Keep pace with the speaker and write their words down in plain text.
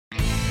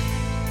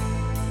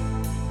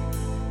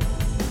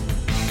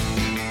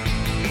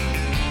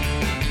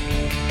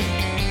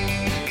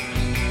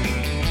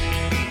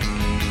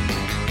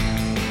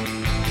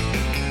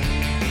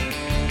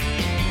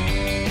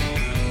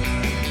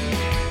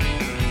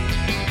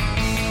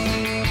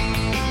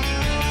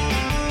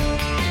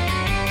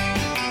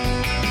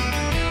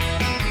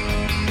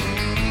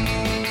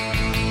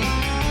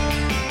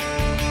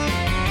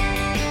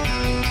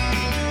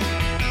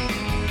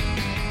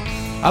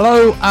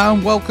Hello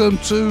and welcome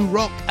to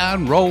Rock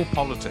and Roll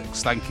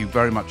Politics. Thank you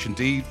very much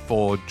indeed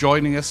for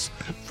joining us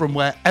from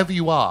wherever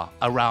you are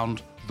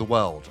around the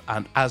world.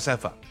 And as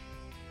ever,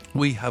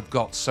 we have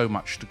got so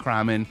much to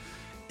cram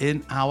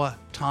in our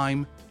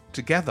time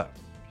together.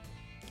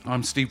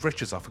 I'm Steve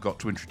Richards. I forgot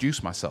to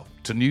introduce myself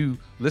to new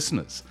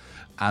listeners,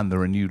 and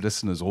there are new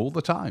listeners all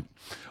the time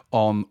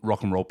on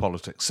Rock and Roll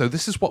Politics. So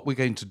this is what we're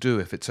going to do,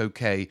 if it's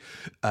okay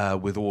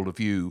with all of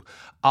you.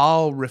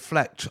 I'll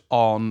reflect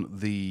on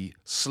the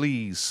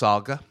sleaze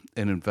saga,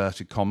 in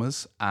inverted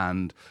commas,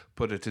 and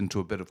put it into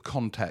a bit of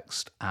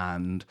context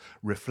and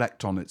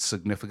reflect on its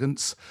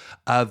significance.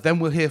 Then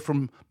we'll hear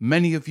from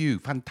many of you,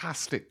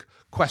 fantastic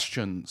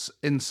questions,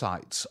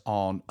 insights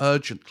on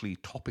urgently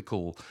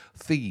topical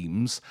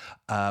themes,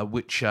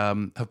 which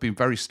have been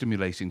very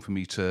stimulating for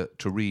me to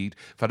read.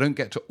 If I don't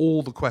get to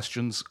all the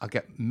questions, I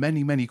get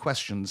many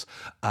questions.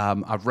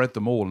 I've read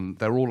them all and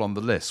they're all on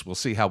the list. We'll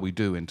see how we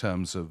do in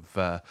terms of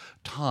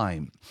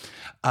time.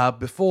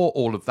 Before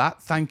all of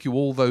that, thank you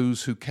all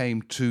those who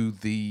came to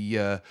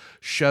the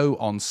show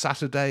on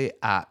Saturday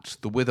at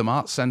the Witham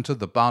Arts Centre,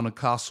 the Barnard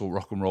Castle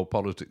Rock and Roll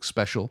Politics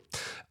special.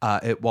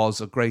 It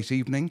was a great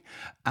evening,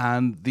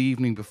 and the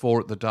evening before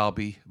at the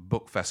Derby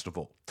Book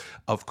Festival.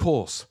 Of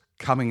course,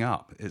 coming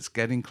up, it's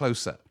getting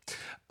closer.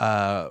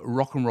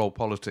 Rock and Roll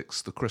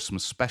Politics, the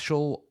Christmas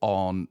special,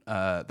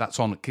 that's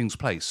on at King's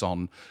Place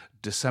on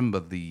December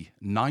the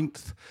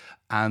 9th,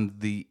 and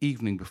the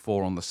evening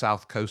before on the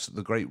South Coast at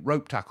the Great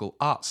Rope Tackle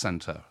Arts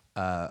Centre,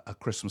 a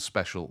Christmas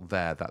special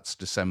there. That's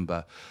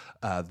December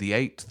the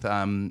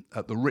 8th,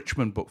 at the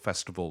Richmond Book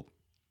Festival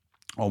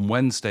on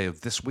Wednesday of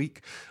this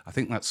week. I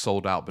think that's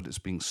sold out, but it's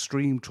being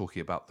streamed,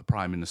 talking about the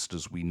Prime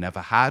Ministers we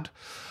never had.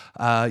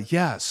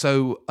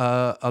 So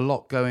a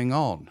lot going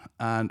on.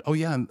 And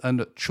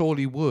at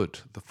Chorley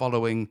Wood the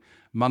following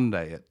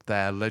Monday at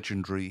their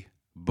legendary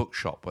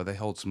bookshop, where they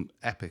hold some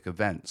epic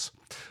events,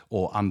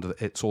 or under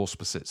its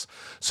auspices.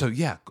 So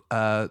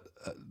the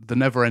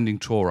never-ending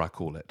tour, I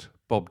call it.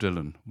 Bob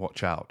Dylan,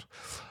 watch out.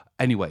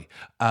 Anyway,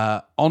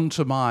 on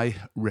to my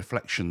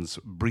reflections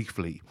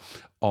briefly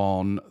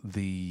on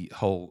the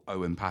whole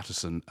Owen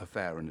Paterson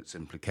affair and its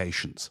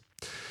implications.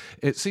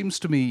 It seems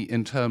to me,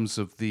 in terms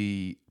of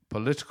the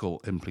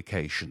political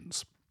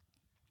implications,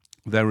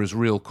 there is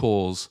real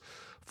cause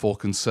for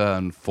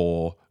concern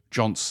for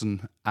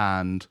Johnson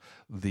and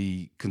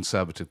the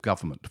Conservative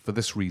government for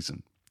this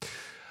reason.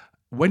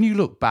 When you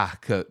look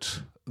back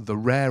at the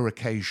rare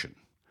occasion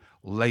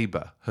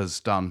Labour has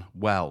done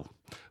well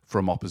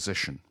from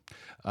opposition,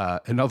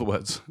 in other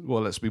words,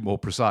 well, let's be more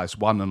precise,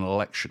 won an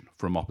election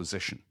from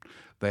opposition.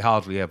 They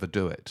hardly ever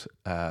do it.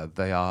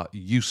 They are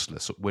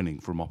useless at winning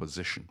from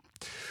opposition.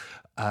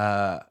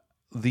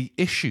 The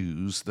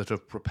issues that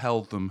have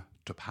propelled them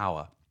to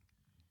power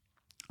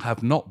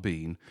have not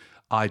been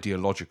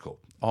ideological.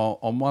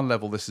 On one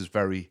level, this is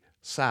very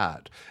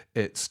sad.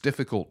 It's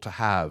difficult to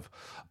have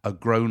a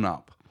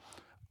grown-up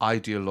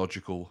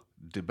ideological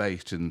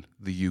debate in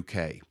the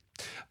UK.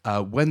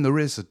 When there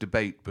is a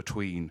debate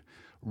between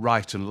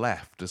right and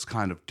left as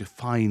kind of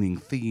defining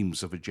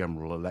themes of a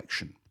general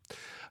election,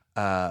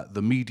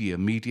 the media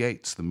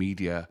mediates. The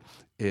media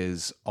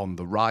is on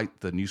the right.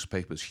 The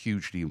newspapers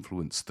hugely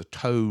influence the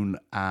tone,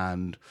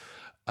 and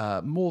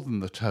more than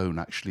the tone,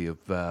 actually, of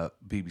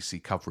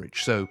BBC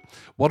coverage. So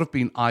what have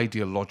been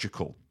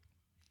ideological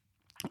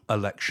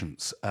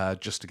elections?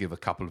 Just to give a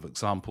couple of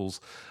examples,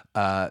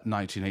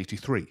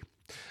 1983.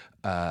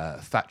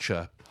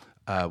 Thatcher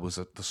was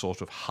at the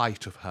sort of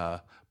height of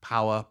her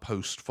power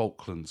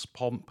post-Falklands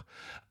pomp,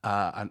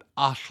 and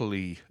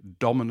utterly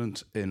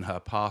dominant in her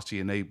party,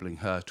 enabling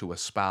her to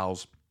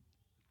espouse,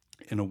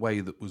 in a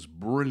way that was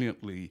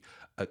brilliantly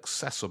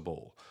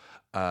accessible,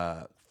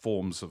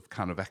 forms of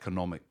kind of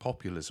economic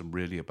populism,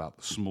 really about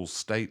the small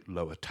state,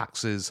 lower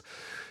taxes,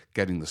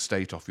 getting the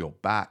state off your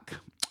back,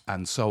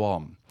 and so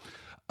on,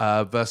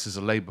 versus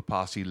a Labour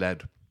Party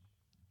led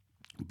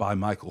by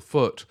Michael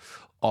Foot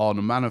on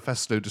a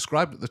manifesto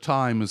described at the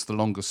time as the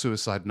longest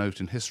suicide note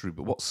in history.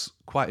 But what's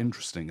quite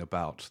interesting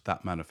about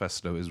that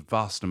manifesto is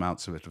vast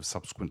amounts of it have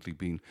subsequently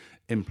been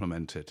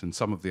implemented, and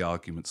some of the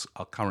arguments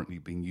are currently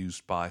being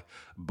used by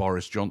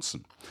Boris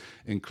Johnson,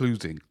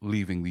 including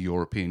leaving the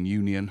European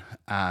Union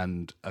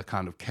and a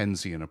kind of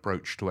Keynesian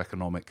approach to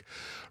economic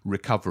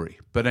recovery.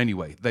 But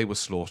anyway, they were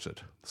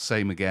slaughtered.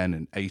 Same again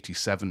in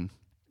 87.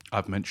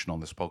 I've mentioned on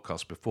this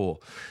podcast before,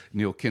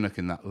 Neil Kinnock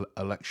in that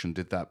election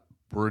did that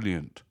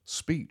brilliant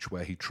speech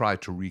where he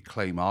tried to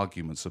reclaim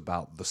arguments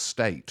about the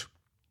state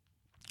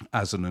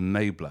as an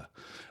enabler.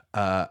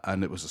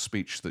 And it was a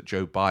speech that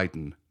Joe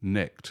Biden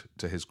nicked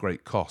to his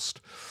great cost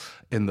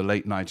in the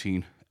late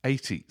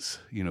 1980s.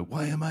 You know,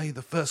 why am I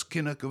the first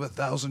Kinnock of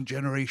 1,000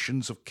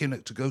 generations of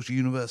Kinnock to go to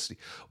university?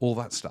 All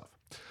that stuff.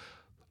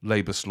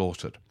 Labour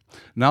slaughtered.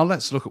 Now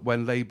let's look at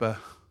when Labour,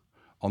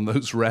 on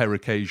those rare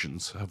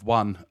occasions, have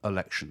won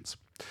elections.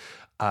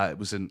 It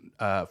was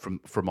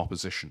from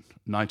opposition,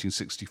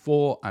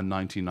 1964 and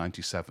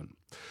 1997.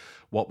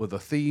 What were the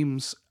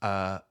themes?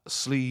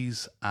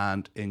 Sleaze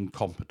and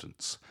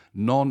incompetence.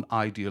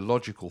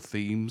 Non-ideological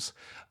themes,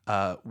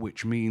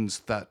 which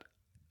means that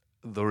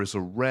there is a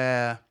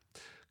rare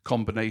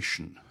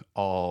combination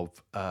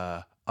of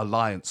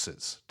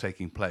alliances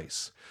taking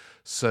place.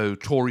 So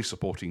Tory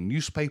supporting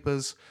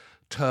newspapers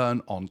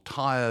turn on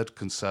tired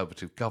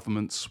Conservative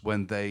governments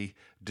when they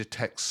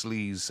detect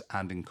sleaze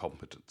and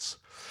incompetence.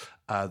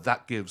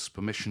 That gives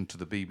permission to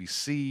the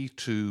BBC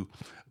to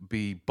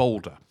be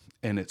bolder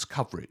in its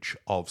coverage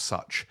of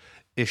such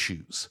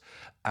issues.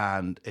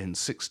 And in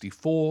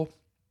 1964,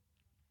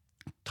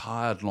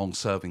 tired,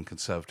 long-serving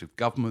Conservative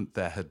government,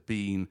 there had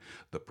been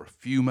the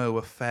Profumo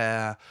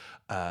affair.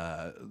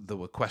 There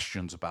were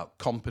questions about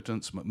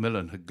competence.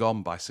 Macmillan had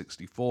gone by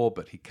 1964,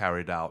 but he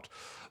carried out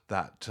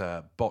that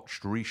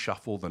botched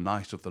reshuffle, the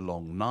Night of the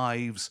Long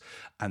Knives,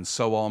 and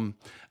so on.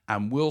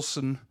 And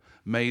Wilson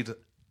made,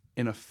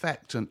 in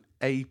effect, an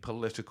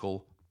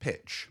apolitical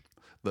pitch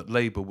that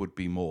Labour would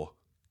be more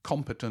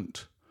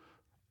competent,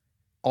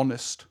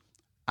 honest,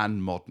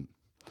 and modern.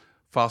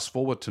 Fast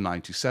forward to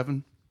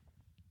 1997,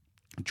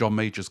 John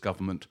Major's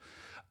government,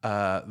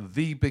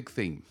 the big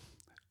theme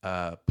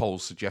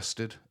polls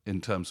suggested in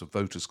terms of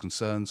voters'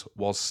 concerns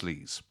was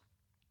sleaze.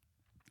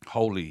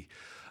 Wholly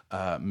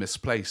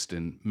misplaced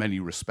in many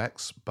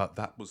respects, but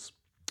that was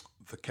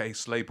the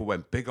case. Labour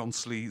went big on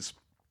sleaze.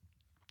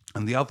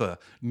 And the other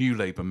new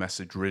Labour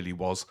message really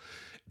was,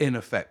 in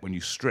effect, when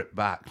you strip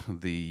back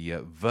the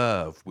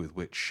verve with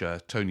which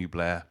Tony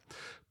Blair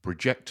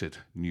projected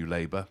New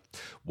Labour,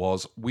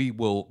 was we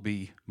will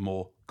be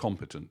more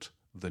competent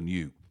than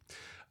you.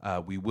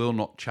 We will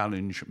not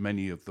challenge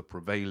many of the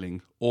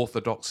prevailing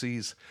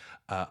orthodoxies,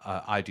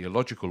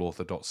 ideological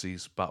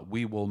orthodoxies, but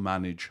we will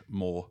manage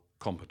more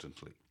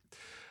competently.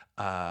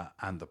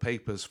 And the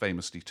papers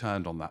famously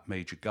turned on that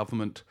major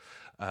government.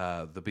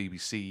 The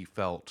BBC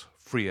felt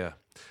freer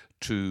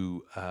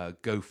to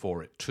go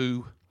for it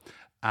too,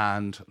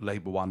 and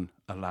Labour won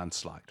a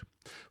landslide.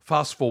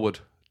 Fast forward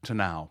to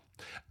now,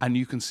 and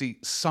you can see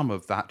some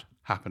of that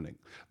happening.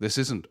 This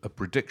isn't a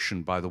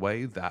prediction, by the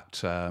way,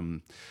 that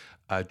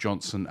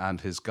Johnson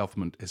and his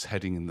government is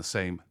heading in the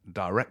same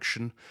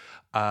direction,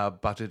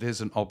 but it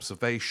is an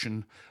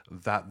observation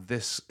that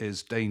this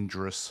is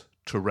dangerous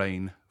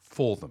terrain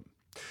for them.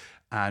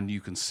 And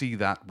you can see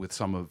that with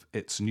some of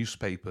its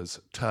newspapers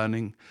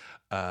turning,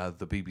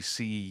 the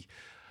BBC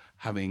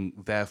having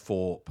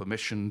therefore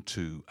permission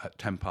to, at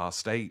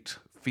 8:10,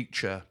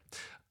 feature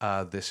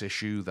this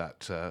issue,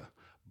 that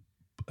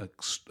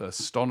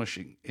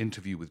astonishing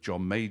interview with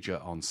John Major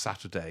on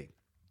Saturday.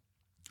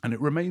 And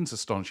it remains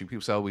astonishing.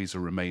 People say, oh, he's a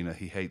Remainer,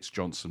 he hates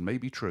Johnson. May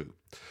be true.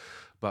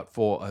 But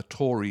for a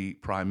Tory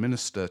Prime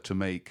Minister to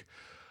make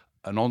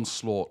an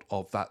onslaught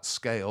of that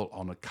scale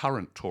on a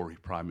current Tory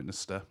Prime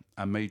Minister,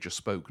 and Major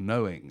spoke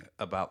knowing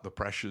about the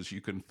pressures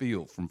you can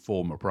feel from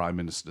former Prime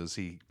Ministers.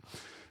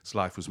 His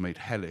life was made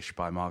hellish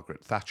by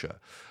Margaret Thatcher.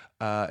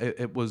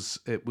 It was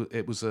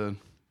a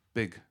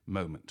big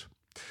moment.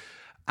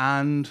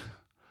 And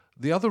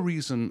the other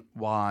reason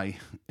why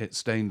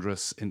it's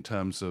dangerous in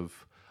terms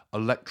of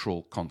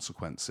electoral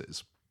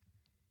consequences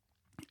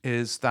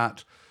is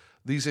that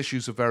these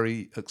issues are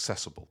very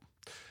accessible.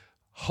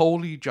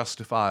 Wholly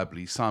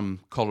justifiably,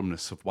 some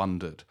columnists have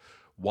wondered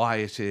why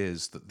it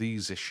is that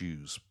these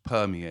issues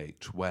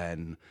permeate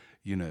when,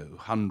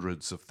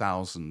 hundreds of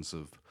thousands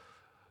of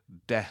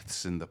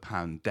deaths in the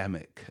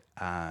pandemic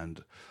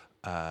and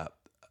a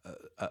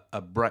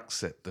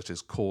Brexit that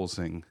is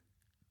causing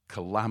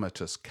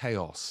calamitous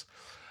chaos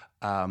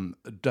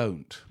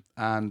don't.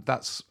 And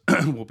that's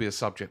will be a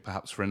subject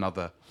perhaps for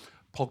another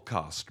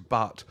podcast.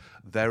 But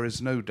there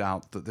is no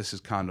doubt that this is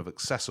kind of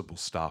accessible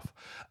stuff,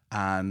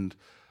 and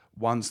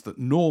ones that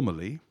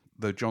normally,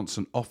 though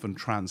Johnson often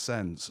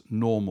transcends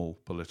normal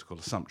political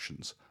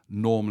assumptions,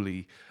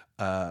 normally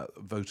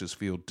voters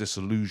feel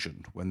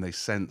disillusioned when they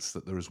sense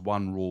that there is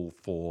one rule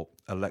for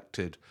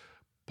elected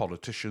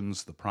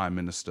politicians, the Prime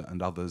Minister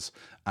and others,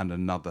 and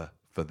another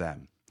for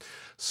them.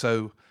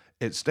 So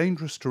it's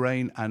dangerous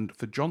terrain, and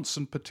for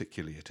Johnson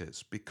particularly it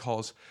is,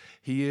 because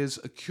he is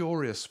a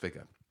curious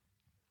figure,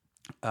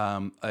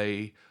 an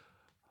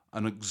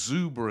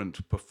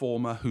exuberant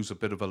performer who's a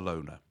bit of a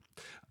loner.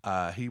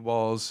 He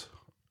was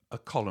a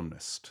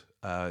columnist.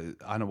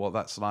 I know what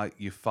that's like.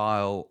 You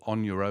file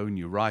on your own,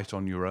 you write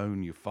on your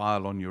own, you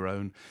file on your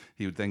own.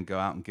 He would then go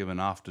out and give an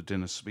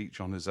after-dinner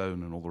speech on his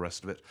own and all the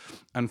rest of it.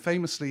 And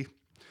famously,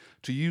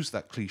 to use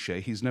that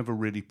cliche, he's never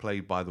really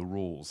played by the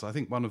rules. I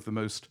think one of the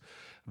most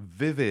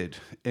vivid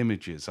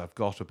images I've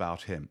got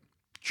about him,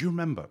 do you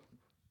remember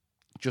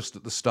just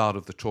at the start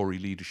of the Tory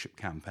leadership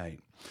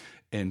campaign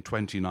in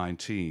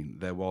 2019,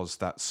 there was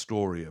that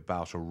story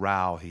about a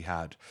row he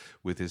had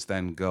with his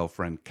then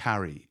girlfriend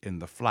Carrie in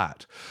the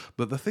flat.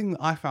 But the thing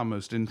that I found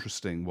most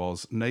interesting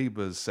was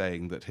neighbours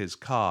saying that his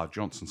car,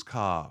 Johnson's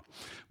car,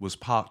 was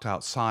parked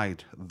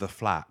outside the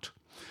flat,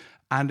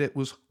 and it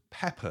was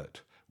peppered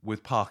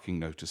with parking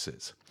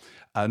notices,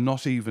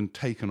 not even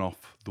taken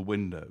off the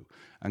window,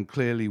 and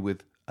clearly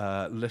with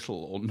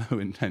little or no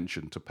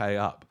intention to pay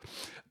up.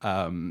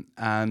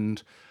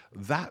 And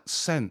that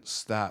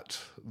sense that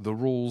the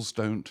rules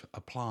don't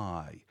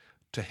apply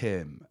to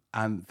him,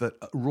 and that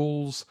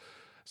rules,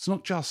 it's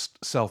not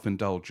just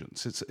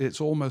self-indulgence,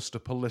 it's almost a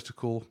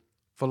political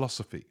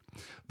philosophy,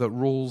 that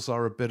rules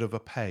are a bit of a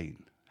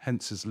pain,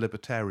 hence his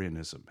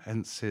libertarianism,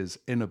 hence his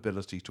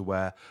inability to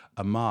wear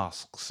a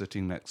mask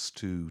sitting next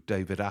to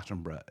David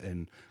Attenborough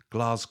in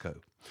Glasgow,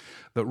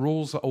 that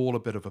rules are all a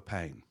bit of a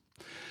pain.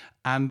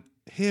 And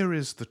here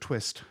is the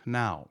twist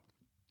now.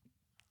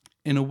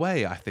 In a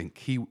way, I think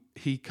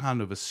he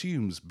kind of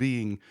assumes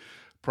being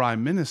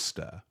prime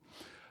minister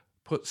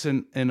puts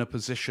in a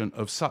position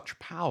of such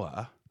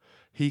power,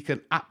 he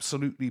can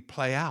absolutely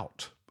play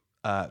out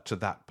to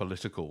that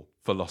political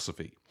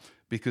philosophy,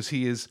 because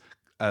he is,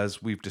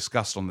 as we've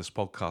discussed on this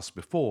podcast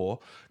before,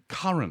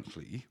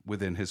 currently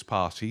within his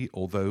party,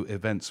 although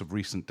events of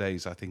recent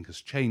days I think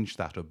has changed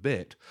that a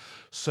bit,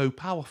 so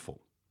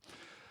powerful.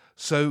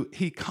 So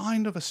he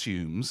kind of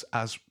assumes,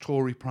 as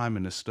Tory Prime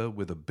Minister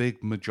with a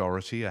big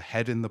majority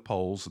ahead in the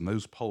polls, and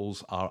those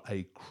polls are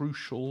a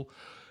crucial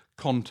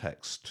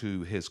context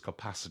to his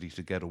capacity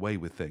to get away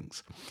with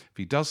things. If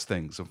he does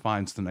things and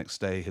finds the next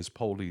day his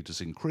poll lead has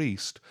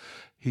increased,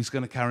 he's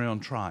going to carry on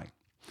trying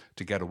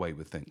to get away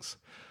with things.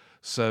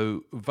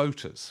 So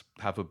voters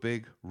have a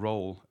big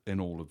role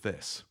in all of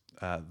this.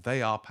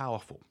 They are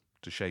powerful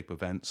to shape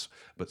events,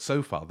 but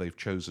so far they've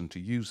chosen to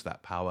use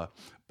that power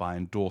by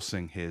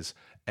endorsing his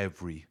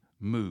every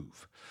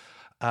move.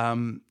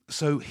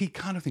 So he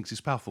kind of thinks he's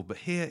powerful, but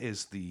here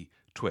is the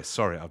twist.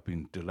 Sorry, I've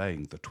been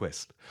delaying the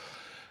twist.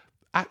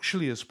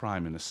 Actually, as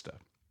Prime Minister,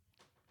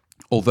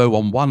 although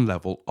on one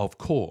level, of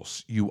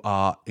course, you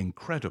are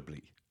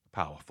incredibly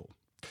powerful,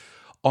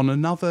 on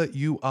another,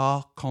 you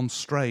are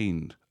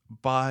constrained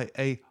by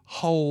a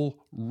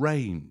whole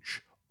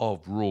range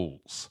of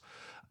rules,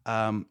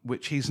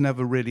 which he's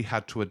never really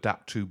had to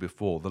adapt to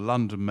before. The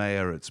London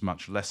mayor, it's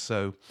much less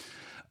so.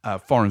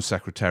 Foreign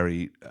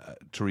Secretary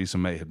Theresa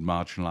May had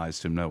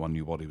marginalised him. No one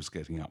knew what he was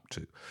getting up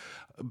to.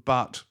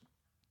 But,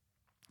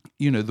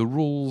 you know, the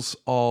rules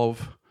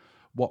of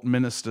what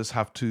ministers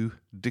have to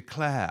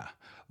declare,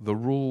 the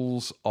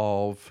rules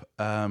of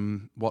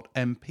what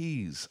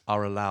MPs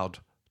are allowed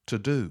to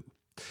do.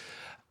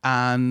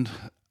 And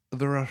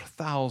there are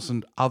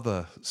 1,000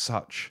 other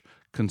such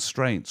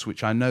constraints,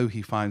 which I know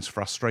he finds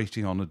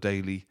frustrating on a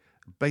daily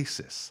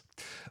basis.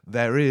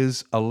 There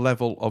is a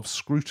level of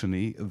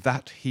scrutiny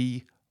that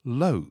he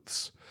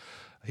loathes.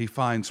 He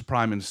finds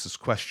Prime Minister's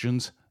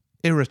questions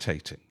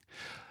irritating.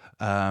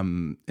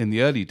 In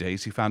the early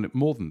days, he found it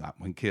more than that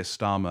when Keir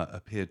Starmer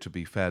appeared to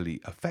be fairly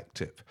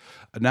effective.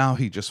 Now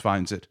he just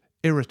finds it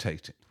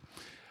irritating.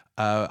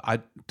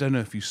 I don't know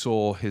if you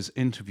saw his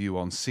interview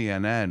on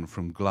CNN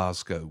from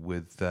Glasgow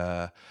with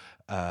the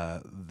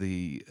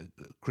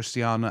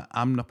Christiana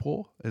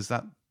Amanpour, is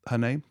that her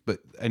name? But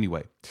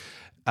anyway,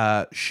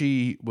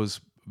 she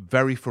was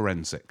very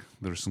forensic.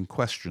 There are some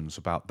questions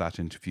about that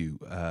interview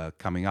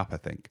coming up, I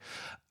think.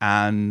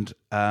 And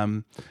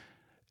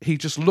he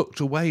just looked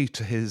away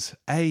to his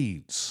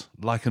aides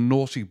like a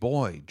naughty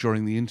boy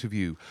during the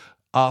interview,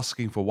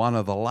 asking for one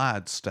of the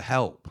lads to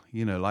help,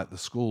 you know, like the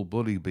school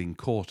bully being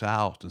caught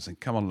out and saying,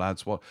 come on,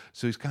 lads, what?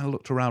 So he's kind of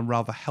looked around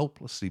rather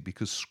helplessly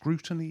because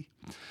scrutiny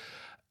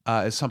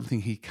is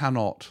something he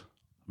cannot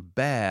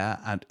bear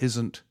and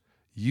isn't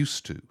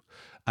used to.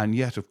 And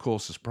yet, of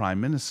course, as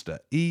Prime Minister,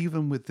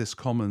 even with this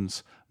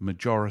Commons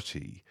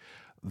majority,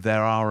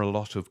 there are a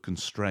lot of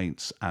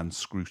constraints and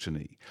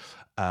scrutiny.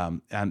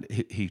 And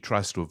he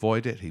tries to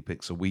avoid it. He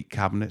picks a weak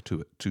cabinet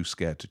who are too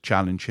scared to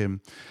challenge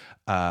him,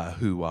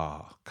 who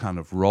are kind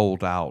of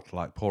rolled out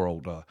like poor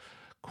old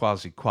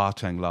Kwasi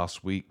Kwarteng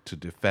last week to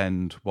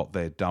defend what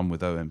they had done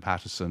with Owen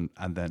Paterson.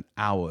 And then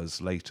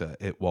hours later,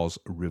 it was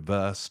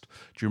reversed.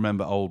 Do you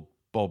remember old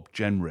Bob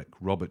Jenrick,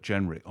 Robert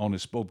Jenrick,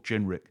 honest Bob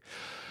Jenrick,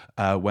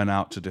 went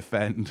out to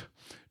defend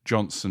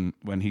Johnson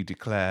when he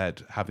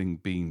declared, having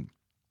been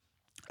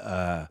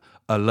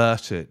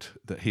alerted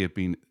that he had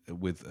been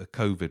with a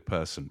COVID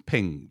person,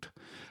 pinged.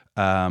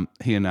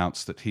 He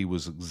announced that he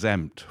was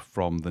exempt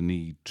from the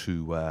need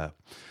to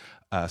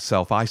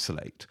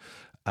self-isolate.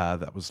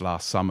 That was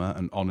last summer,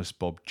 and honest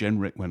Bob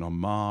Jenrick went on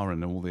Mar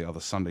and all the other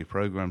Sunday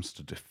programmes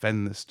to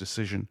defend this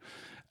decision.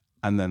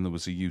 And then there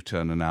was a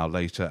U-turn an hour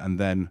later, and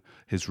then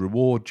his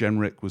reward,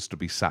 Jenrick, was to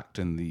be sacked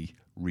in the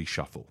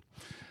reshuffle.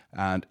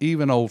 And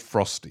even old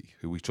Frosty,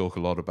 who we talk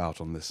a lot about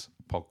on this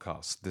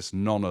podcast, this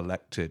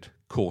non-elected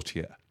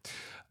courtier,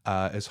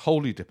 is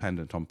wholly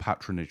dependent on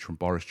patronage from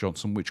Boris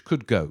Johnson, which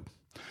could go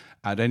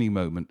at any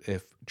moment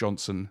if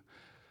Johnson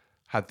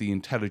had the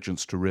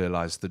intelligence to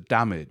realise the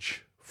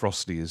damage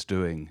Frosty is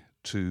doing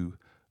to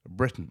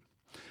Britain.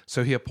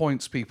 So he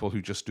appoints people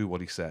who just do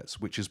what he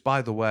says, which is,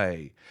 by the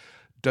way,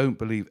 don't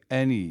believe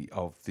any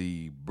of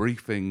the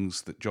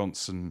briefings that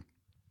Johnson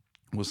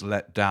was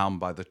let down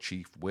by the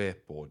chief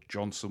whip or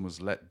Johnson was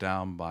let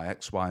down by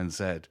X, Y, and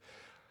Z.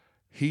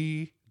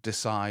 He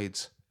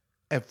decides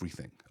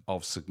everything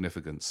of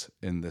significance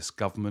in this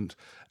government,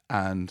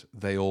 and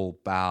they all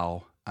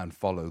bow and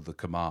follow the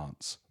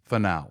commands for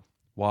now.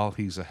 while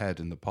he's ahead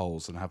in the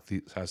polls and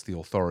has the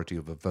authority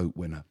of a vote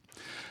winner.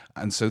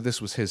 And so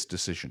this was his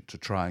decision to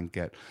try and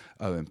get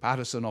Owen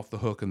Paterson off the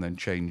hook and then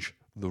change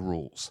the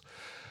rules.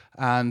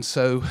 And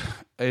so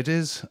it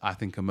is, I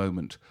think, a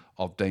moment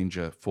of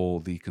danger for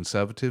the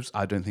Conservatives.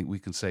 I don't think we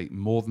can say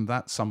more than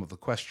that. Some of the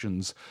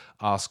questions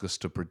ask us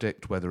to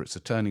predict whether it's a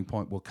turning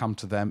point. We'll come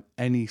to them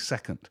any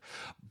second.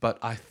 But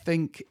I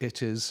think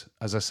it is,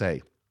 as I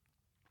say,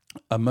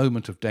 a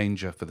moment of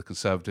danger for the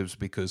Conservatives,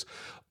 because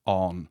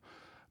on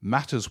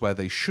matters where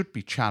they should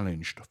be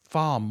challenged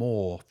far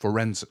more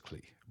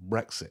forensically,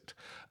 Brexit,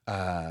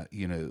 a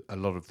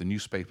lot of the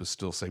newspapers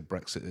still say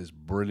Brexit is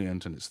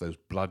brilliant and it's those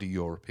bloody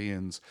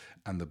Europeans,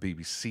 and the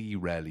BBC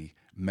rarely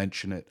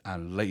mention it,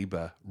 and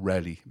Labour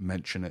rarely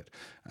mention it.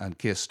 And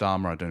Keir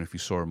Starmer, I don't know if you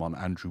saw him on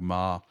Andrew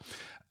Marr,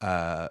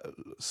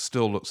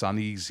 still looks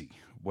uneasy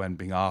when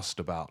being asked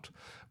about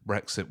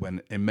Brexit,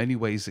 when in many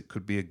ways it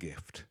could be a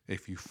gift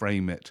if you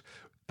frame it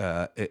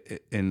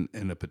in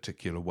a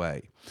particular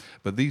way.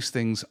 But these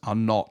things are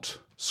not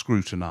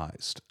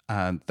scrutinised,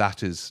 and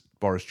that is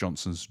Boris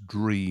Johnson's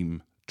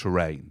dream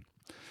terrain.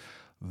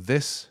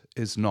 This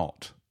is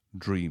not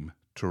dream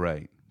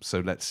terrain. So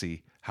let's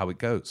see how it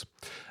goes.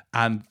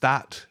 And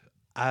that,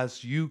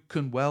 as you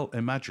can well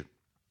imagine,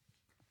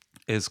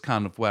 is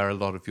kind of where a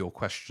lot of your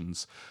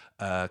questions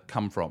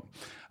come from.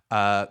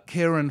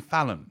 Kieran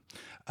Fallon.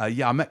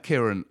 I met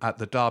Kieran at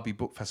the Derby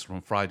Book Festival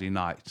on Friday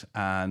night,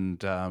 and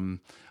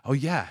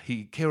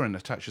Kieran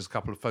attaches a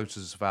couple of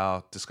photos of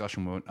our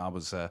discussion when I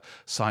was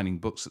signing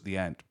books at the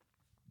end.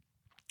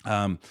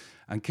 And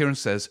Kieran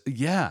says,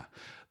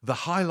 the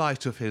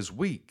highlight of his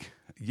week,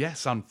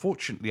 yes,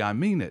 unfortunately, I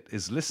mean it,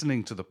 is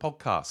listening to the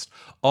podcast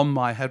on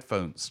my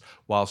headphones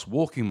whilst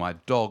walking my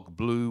dog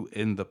Blue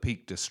in the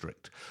Peak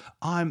District.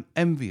 I'm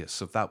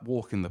envious of that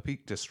walk in the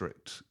Peak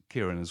District,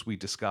 Kieran, as we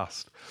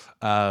discussed.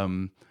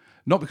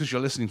 Not because you're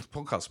listening to the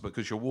podcast, but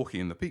because you're walking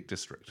in the Peak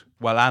District,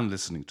 and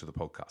listening to the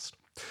podcast.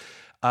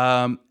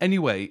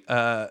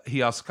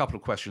 He asked a couple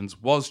of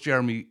questions. Was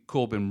Jeremy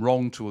Corbyn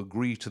wrong to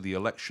agree to the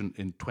election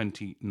in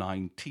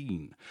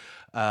 2019?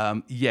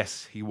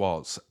 Yes, he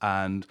was.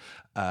 And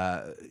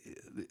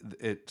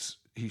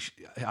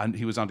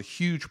he was under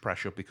huge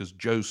pressure because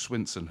Joe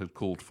Swinson had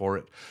called for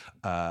it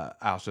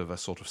out of a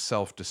sort of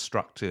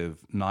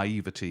self-destructive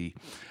naivety,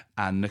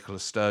 and Nicola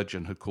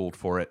Sturgeon had called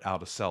for it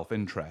out of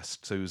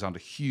self-interest. So he was under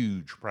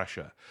huge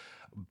pressure.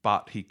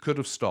 But he could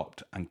have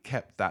stopped and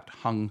kept that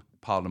hung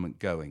Parliament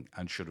going,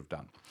 and should have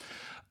done.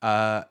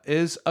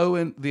 Is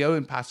the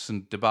Owen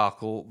Paterson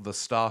debacle the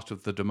start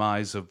of the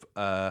demise of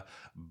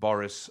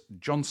Boris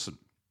Johnson?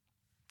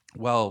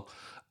 Well,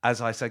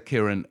 as I said,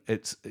 Kieran,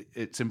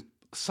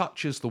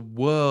 such is the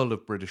whirl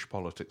of British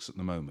politics at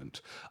the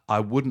moment. I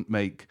wouldn't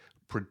make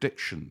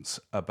predictions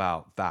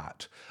about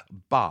that.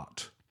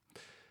 But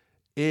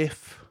I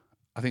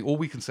think all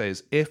we can say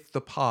is, if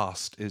the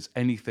past is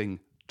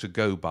anything to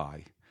go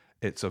by,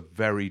 it's a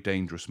very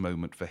dangerous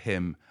moment for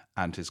him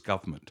and his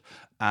government.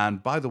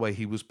 And by the way,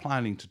 he was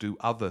planning to do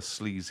other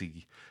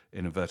sleazy,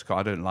 in inverted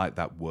commas, I don't like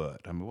that word.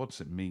 I mean, what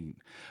does it mean?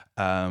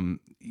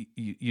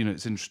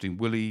 It's interesting.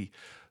 Will he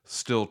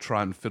still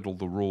try and fiddle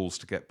the rules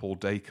to get Paul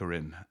Dacre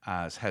in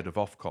as head of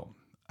Ofcom,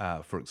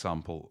 for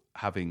example,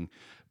 having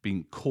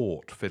been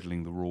caught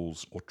fiddling the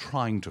rules or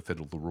trying to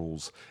fiddle the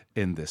rules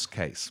in this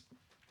case?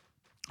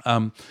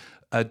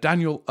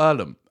 Daniel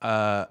Earlham.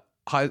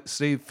 Hi,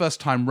 Steve. First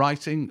time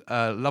writing.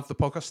 Love the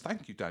podcast.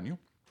 Thank you, Daniel.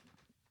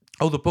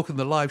 Oh, the book and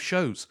the live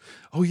shows.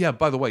 Oh, yeah,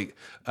 by the way,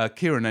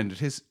 Kieran ended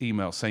his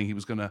email saying he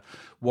was going to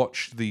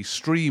watch the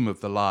stream of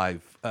the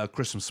live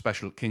Christmas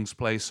special at King's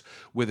Place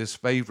with his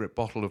favourite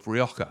bottle of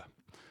Rioja.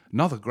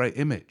 Another great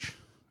image.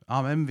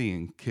 I'm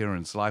envying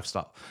Kieran's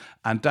lifestyle.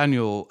 And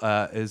Daniel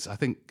is, I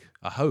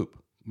hope,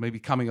 maybe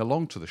coming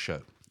along to the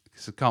show. He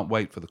said, can't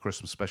wait for the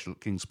Christmas special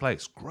at King's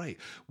Place. Great.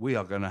 We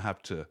are going to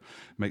have to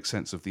make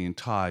sense of the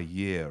entire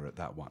year at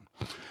that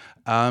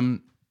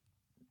one.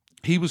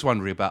 He was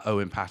wondering about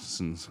Owen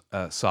Paterson's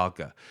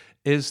saga.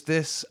 Is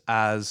this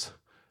as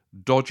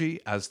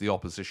dodgy as the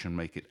opposition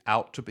make it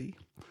out to be,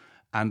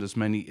 and as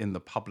many in the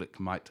public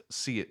might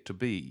see it to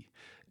be?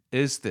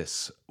 Is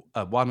this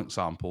one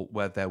example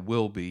where there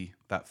will be,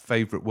 that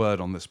favourite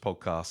word on this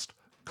podcast,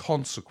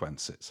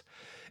 consequences,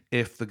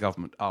 if the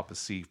government are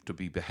perceived to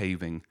be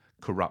behaving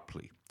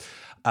corruptly?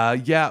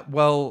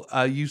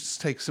 You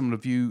take a similar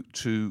view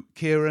to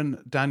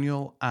Kieran,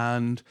 Daniel,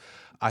 and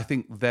I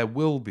think there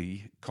will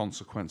be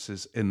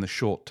consequences in the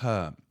short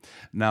term.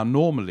 Now,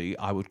 normally,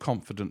 I would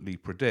confidently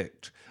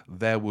predict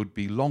there would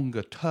be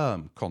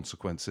longer-term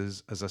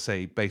consequences, as I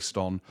say, based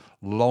on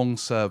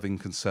long-serving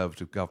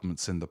Conservative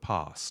governments in the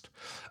past,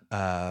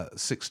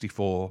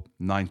 64,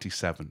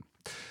 97.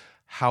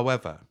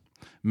 However,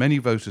 many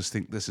voters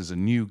think this is a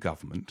new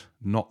government,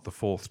 not the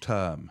fourth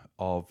term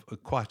of a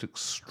quite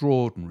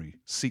extraordinary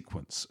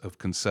sequence of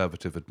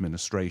Conservative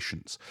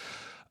administrations,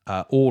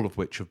 all of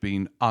which have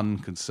been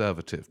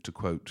unconservative, to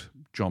quote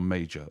John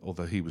Major,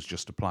 although he was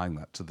just applying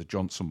that to the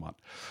Johnson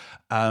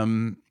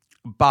one.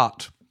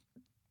 But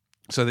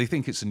So they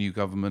think it's a new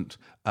government.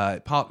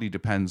 It partly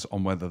depends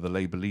on whether the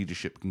Labour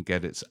leadership can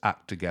get its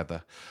act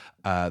together.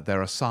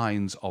 There are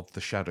signs of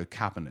the shadow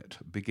cabinet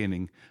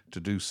beginning to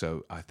do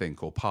so, I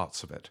think, or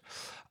parts of it.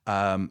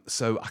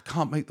 So I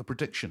can't make the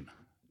prediction,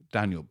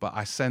 Daniel, but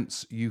I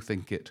sense you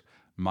think it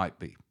might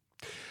be.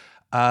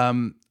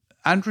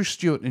 Andrew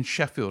Stewart in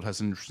Sheffield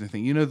has an interesting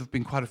thing. You know, there have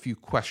been quite a few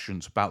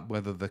questions about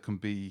whether there can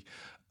be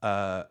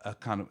a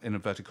kind of, in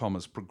inverted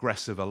commas,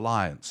 progressive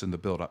alliance in the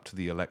build-up to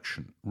the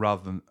election,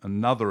 rather than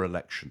another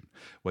election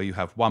where you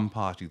have one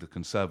party, the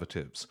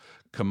Conservatives,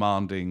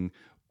 commanding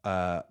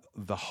the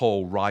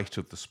whole right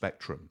of the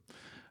spectrum,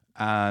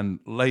 and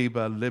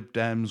Labour, Lib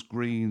Dems,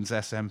 Greens,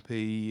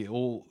 SNP,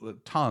 all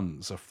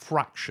tons of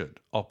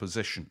fractured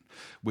opposition,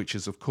 which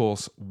is, of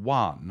course,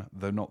 one,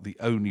 though not the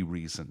only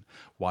reason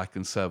why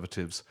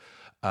Conservatives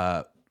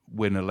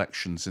win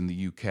elections in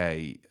the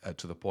UK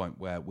to the point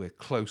where we're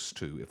close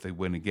to, if they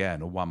win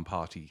again, a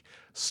one-party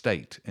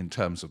state in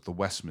terms of the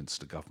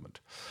Westminster government.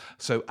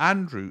 So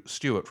Andrew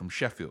Stewart from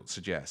Sheffield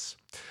suggests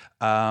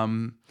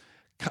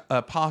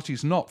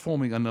parties not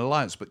forming an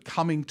alliance but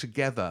coming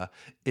together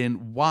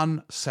in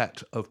one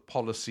set of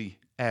policy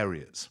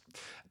areas.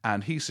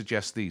 And he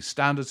suggests these: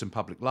 standards in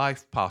public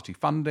life, party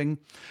funding,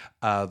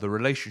 the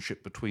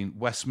relationship between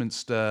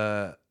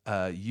Westminster,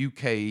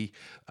 UK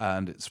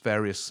and its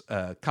various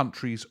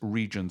countries,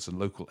 regions and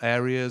local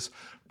areas,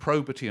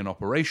 probity and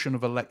operation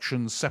of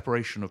elections,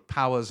 separation of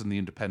powers and the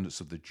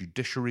independence of the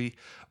judiciary,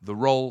 the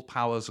role,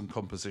 powers and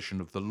composition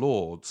of the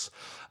Lords.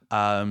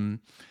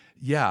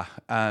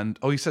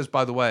 He says,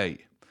 by the way,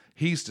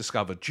 he's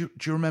discovered, do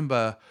you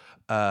remember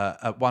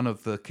at one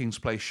of the King's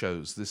Place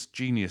shows, this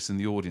genius in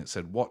the audience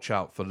said, watch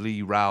out for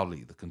Lee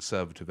Rowley, the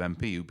Conservative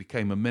MP, who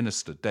became a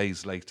minister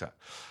days later.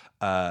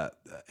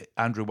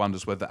 Andrew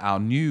wonders whether our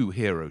new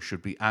hero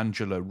should be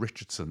Angela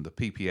Richardson, the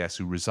PPS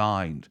who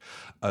resigned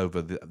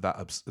over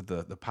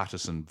the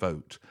Paterson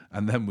vote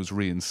and then was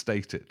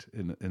reinstated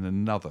in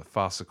another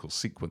farcical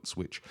sequence,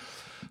 which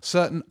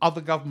certain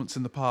other governments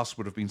in the past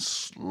would have been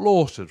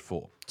slaughtered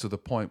for, to the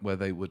point where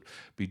they would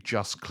be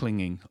just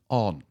clinging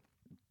on.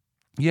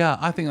 Yeah,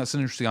 I think that's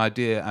an interesting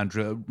idea,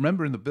 Andrew.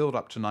 Remember in the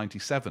build-up to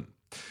 97,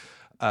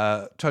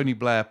 Tony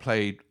Blair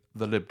played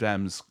the Lib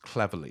Dems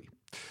cleverly.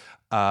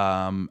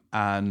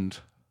 And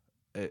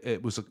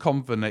it was a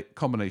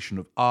combination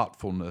of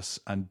artfulness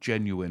and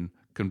genuine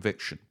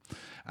conviction.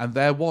 And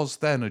there was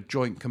then a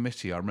joint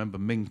committee. I remember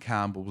Ming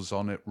Campbell was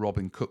on it,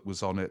 Robin Cook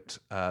was on it.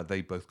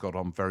 They both got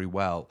on very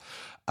well,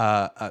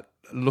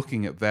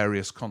 looking at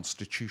various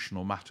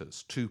constitutional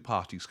matters, two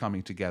parties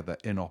coming together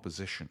in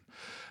opposition.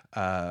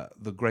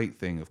 The great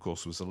thing, of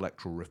course, was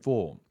electoral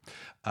reform,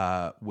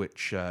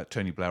 which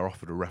Tony Blair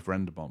offered a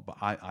referendum on, but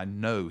I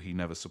know he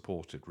never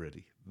supported,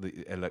 really,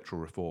 the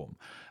electoral reform,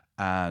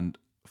 and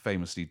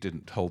famously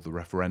didn't hold the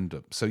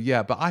referendum. So,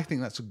 yeah, but I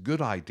think that's a good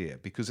idea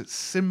because it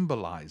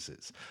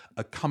symbolizes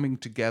a coming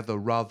together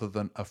rather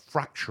than a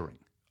fracturing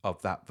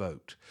of that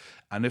vote.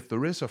 And if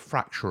there is a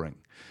fracturing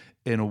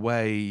in a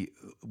way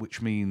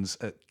which means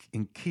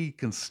in key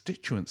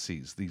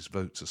constituencies these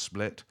votes are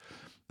split,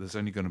 there's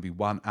only going to be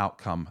one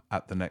outcome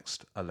at the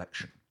next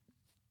election.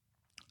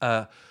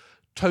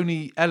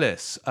 Tony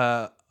Ellis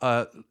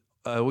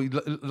he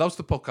loves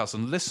the podcast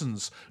and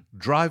listens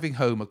driving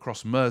home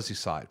across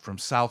Merseyside from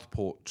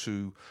Southport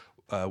to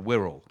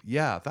Wirral.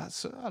 Yeah,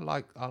 that's I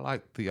like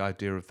the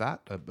idea of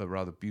that. A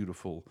rather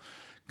beautiful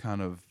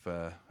kind of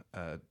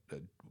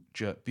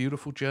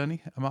beautiful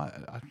journey.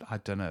 I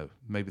don't know.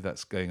 Maybe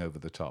that's going over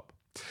the top.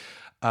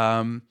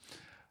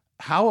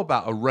 How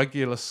about a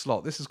regular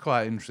slot? This is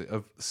quite interesting,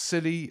 of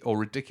silly or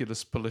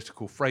ridiculous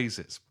political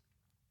phrases.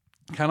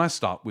 Can I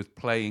start with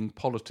playing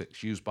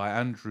politics, used by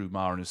Andrew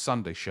Marr in his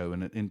Sunday show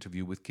in an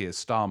interview with Keir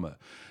Starmer?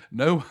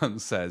 No one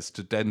says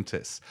to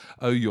dentists,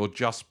 oh, you're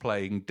just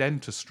playing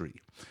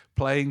dentistry.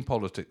 Playing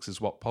politics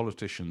is what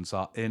politicians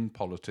are in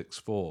politics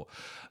for.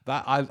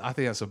 That I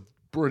think that's a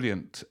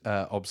brilliant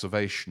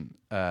observation,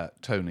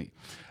 Tony,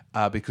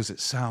 because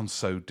it sounds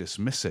so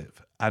dismissive.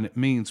 And it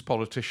means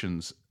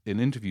politicians in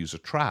interviews are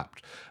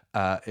trapped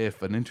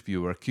if an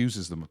interviewer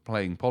accuses them of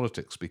playing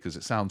politics because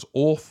it sounds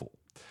awful.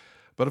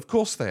 But of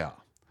course they are.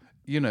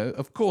 You know,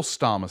 of course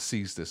Starmer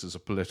sees this as a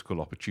political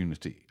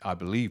opportunity. I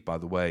believe, by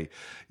the way,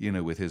 you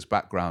know, with his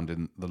background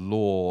in the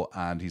law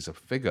and he's a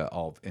figure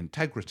of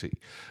integrity,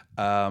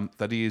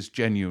 that he is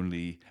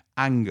genuinely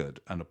angered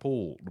and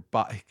appalled.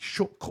 But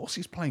sure, of course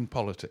he's playing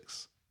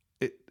politics.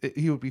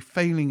 He would be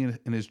failing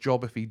in his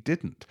job if he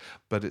didn't.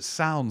 But it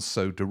sounds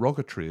so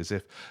derogatory, as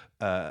if,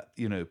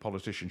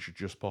 politicians should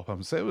just pop up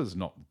and say, well, there's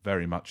not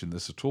very much in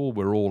this at all.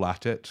 We're all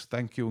at it.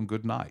 Thank you and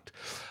good night.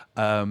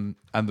 And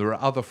there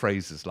are other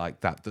phrases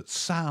like that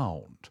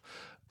sound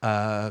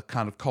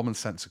kind of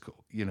commonsensical.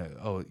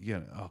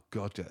 Oh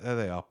God, there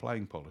they are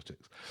playing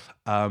politics.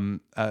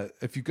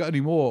 If you've got any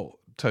more,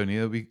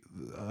 Tony, I'll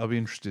be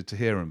interested to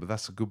hear them, but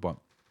that's a good one.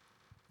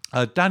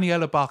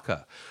 Daniela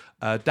Barker,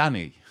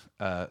 Danny,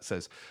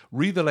 says,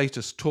 read the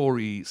latest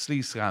Tory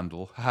sleaze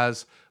scandal.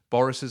 Has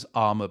Boris's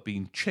armour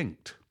been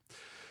chinked?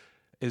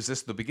 Is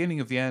this the beginning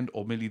of the end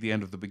or merely the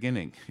end of the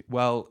beginning?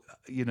 Well,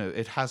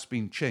 it has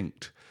been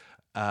chinked.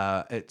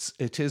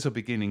 It is a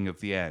beginning of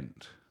the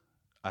end,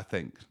 I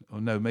think.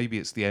 Or no, maybe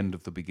it's the end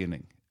of the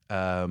beginning.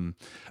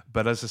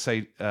 But as I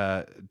say,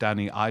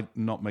 Danny, I'm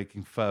not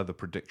making further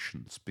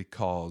predictions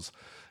because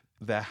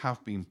there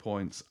have been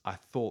points. I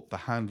thought the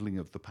handling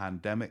of the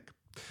pandemic,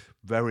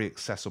 very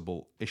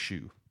accessible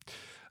issue,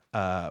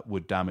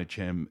 would damage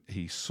him.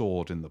 He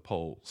soared in the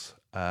polls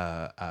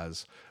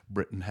as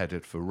Britain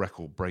headed for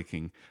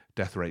record-breaking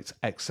death rates,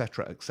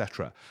 etc.,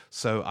 etc.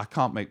 So I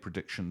can't make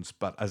predictions,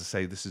 but as I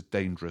say, this is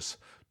dangerous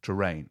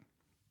terrain.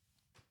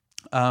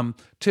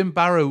 Tim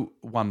Barrow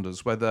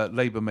wonders whether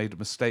Labour made a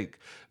mistake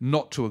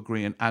not to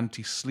agree an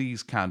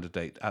anti-sleaze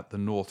candidate at the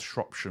North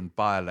Shropshire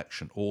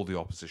by-election, all the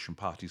opposition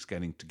parties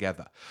getting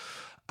together.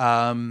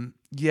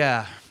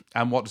 Yeah,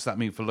 and what does that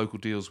mean for local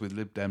deals with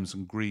Lib Dems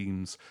and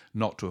Greens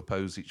not to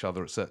oppose each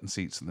other at certain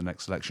seats in the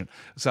next election?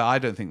 So I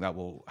don't think that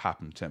will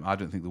happen, Tim. I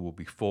don't think there will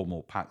be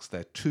formal pacts.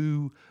 They're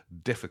too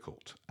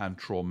difficult and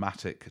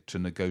traumatic to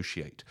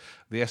negotiate.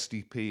 The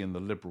SDP and the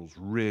Liberals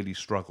really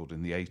struggled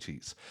in the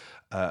 80s,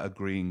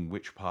 agreeing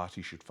which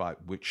party should fight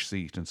which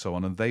seat and so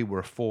on, and they were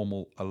a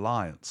formal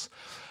alliance.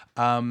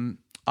 I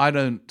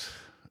know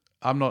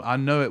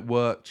it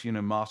worked.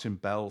 Martin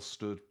Bell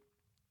stood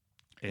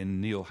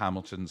in Neil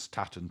Hamilton's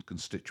Tatton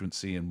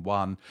constituency and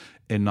won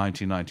in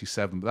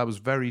 1997. But that was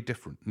very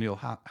different. Neil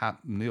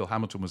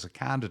Hamilton was a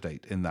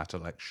candidate in that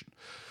election.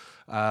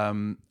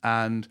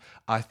 And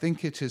I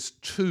think it is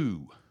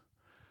too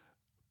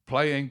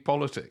playing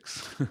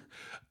politics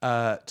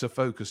to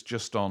focus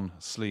just on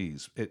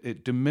sleaze.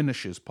 It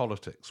diminishes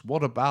politics.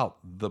 What about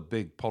the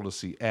big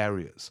policy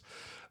areas?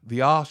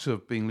 The art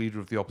of being leader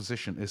of the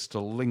opposition is to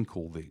link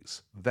all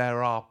these.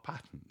 There are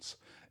patterns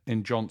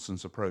in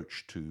Johnson's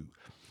approach to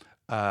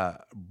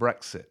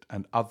Brexit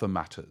and other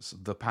matters,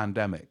 the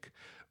pandemic,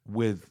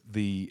 with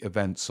the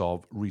events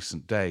of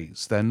recent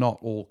days. They're not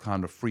all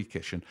kind of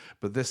freakish,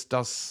 but this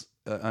does,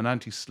 an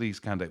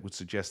anti-sleaze candidate would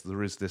suggest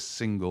there is this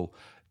single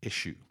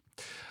issue,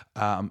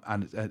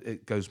 and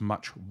it goes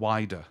much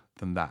wider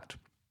than that.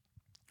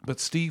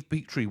 But Steve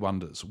Petrie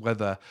wonders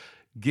whether,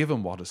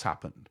 given what has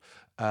happened,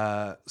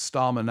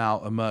 Starmer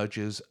now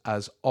emerges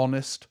as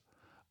honest.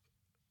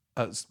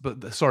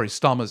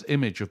 Starmer's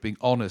image of being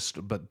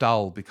honest but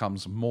dull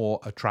becomes more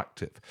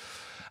attractive.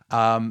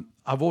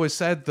 I've always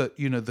said that,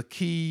 the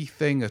key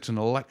thing at an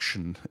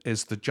election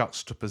is the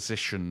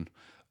juxtaposition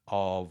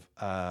of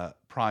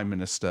Prime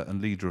Minister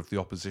and Leader of the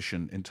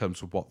Opposition in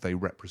terms of what they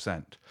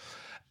represent.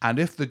 And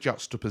if the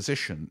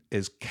juxtaposition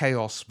is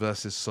chaos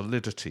versus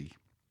solidity,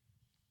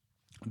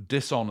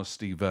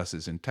 dishonesty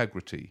versus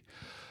integrity,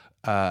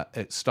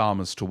 it's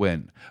Starmer's to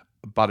win.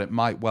 But it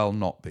might well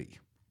not be.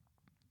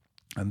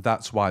 And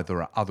that's why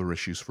there are other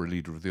issues for a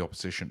leader of the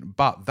opposition.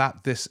 But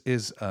that this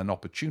is an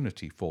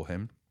opportunity for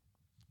him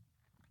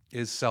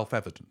is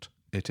self-evident.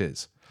 It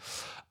is.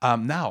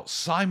 Now,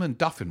 Simon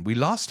Duffin, we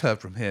last heard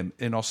from him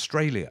in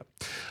Australia,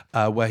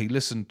 where he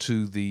listened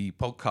to the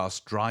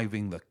podcast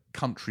Driving the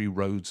Country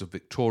Roads of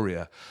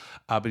Victoria.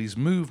 But he's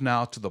moved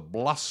now to the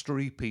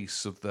blustery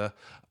piece of the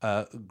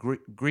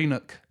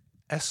Greenock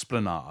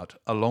Esplanade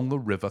along the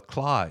River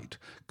Clyde.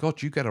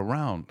 God, you get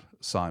around,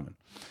 Simon.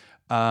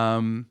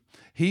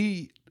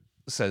 He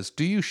says,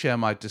 do you share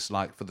my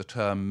dislike for the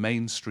term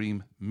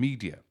mainstream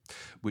media,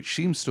 which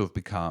seems to have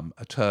become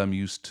a term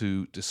used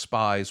to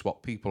despise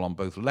what people on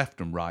both left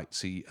and right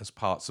see as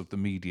parts of the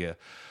media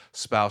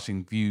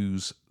spouting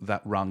views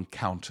that run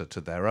counter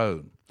to their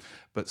own?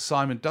 But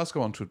Simon does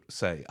go on to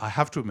say, I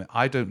have to admit,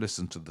 I don't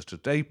listen to the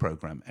Today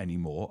programme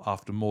anymore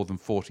after more than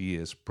 40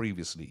 years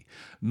previously,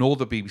 nor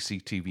the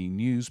BBC TV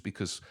News,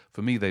 because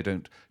for me they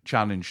don't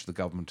challenge the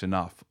government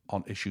enough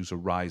on issues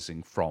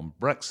arising from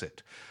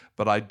Brexit.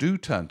 But I do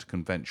turn to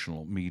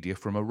conventional media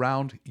from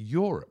around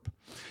Europe.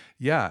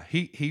 Yeah,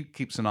 he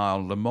keeps an eye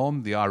on Le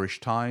Monde, the Irish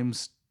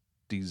Times,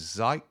 Die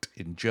Zeit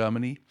in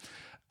Germany,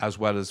 as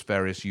well as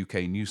various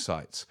UK news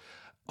sites.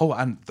 Oh,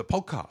 and the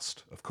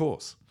podcast, of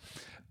course.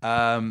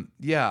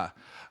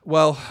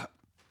 Well,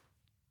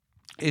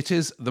 it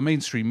is the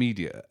mainstream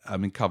media,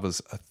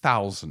 covers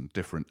 1,000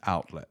 different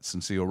outlets.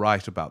 And so you're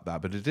right about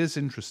that. But it is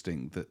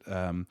interesting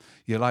that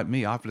you're like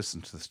me, I've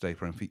listened to the Today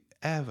programme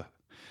forever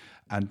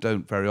and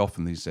don't very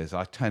often these days.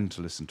 I tend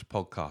to listen to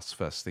podcasts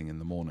first thing in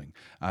the morning,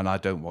 and I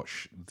don't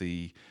watch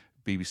the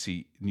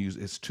BBC News.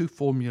 It's too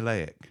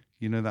formulaic.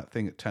 You know that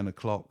thing at 10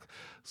 o'clock,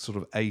 sort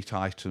of 8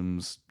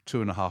 items,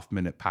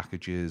 2.5-minute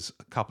packages,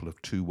 a couple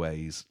of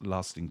two-ways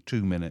lasting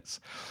 2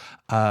 minutes.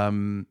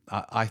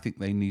 I think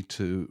they need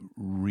to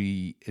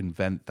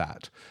reinvent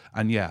that.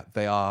 And yeah,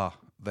 they are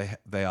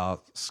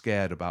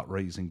scared about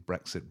raising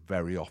Brexit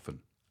very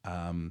often.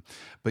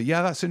 But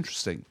yeah, that's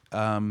interesting.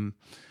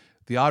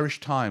 The Irish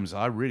Times,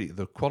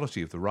 the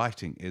quality of the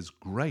writing is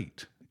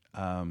great.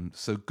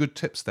 So good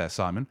tips there,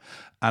 Simon.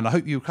 And I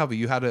hope you recover.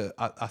 You had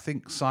I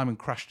think Simon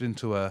crashed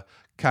into a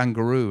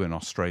kangaroo in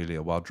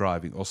Australia while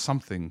driving or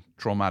something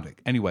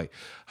traumatic. Anyway,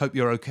 hope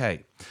you're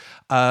okay.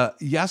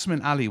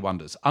 Yasmin Ali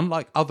wonders,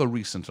 unlike other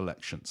recent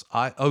elections,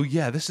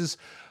 this is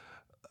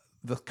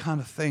the kind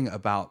of thing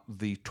about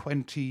the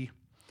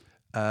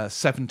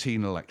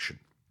 2017 election,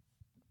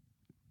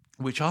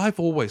 which I've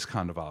always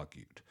kind of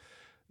argued,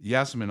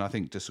 Yasmin, I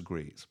think,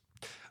 disagrees,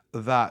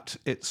 that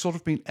it's sort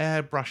of been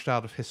airbrushed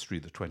out of history,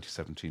 the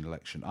 2017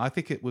 election. I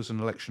think it was an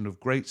election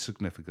of great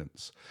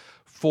significance,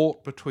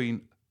 fought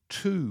between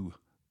two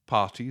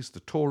parties, the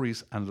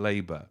Tories and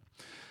Labour,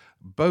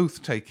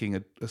 both taking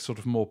a sort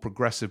of more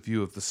progressive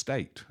view of the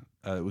state.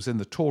 It was in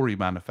the Tory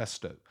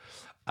manifesto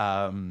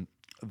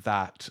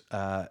that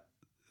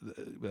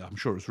I'm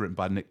sure it was written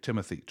by Nick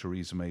Timothy,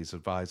 Theresa May's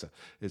advisor.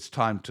 It's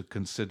time to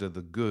consider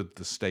the good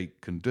the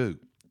state can do,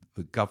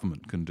 the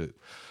government can do.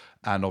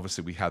 And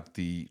obviously we had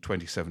the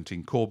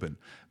 2017 Corbyn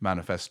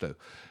manifesto.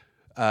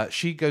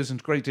 She goes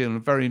into a great deal in a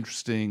very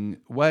interesting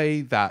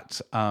way that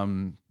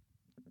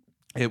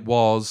it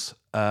was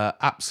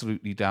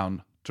absolutely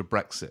down to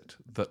Brexit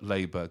that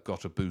Labour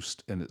got a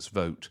boost in its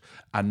vote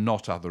and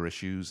not other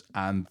issues,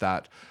 and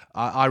that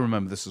I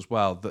remember this as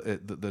well,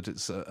 that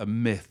it's a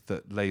myth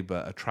that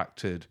Labour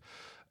attracted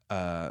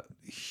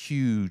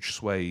huge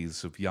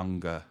swathes of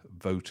younger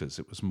voters.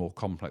 It was more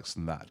complex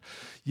than that.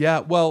 Yeah,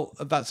 well,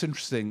 that's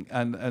interesting,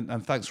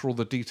 and thanks for all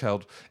the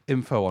detailed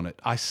info on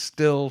it. I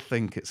still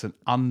think it's an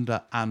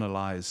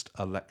under-analysed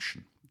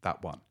election,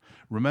 that one.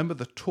 Remember,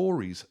 the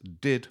Tories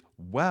did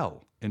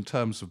well in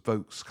terms of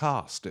votes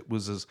cast. It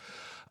was as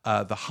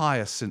the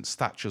highest since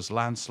Thatcher's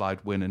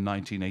landslide win in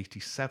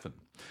 1987.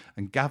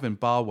 And Gavin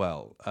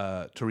Barwell,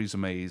 Theresa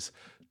May's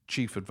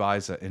chief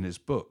advisor in his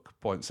book,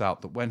 points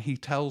out that when he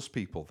tells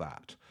people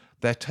that,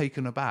 they're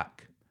taken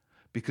aback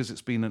because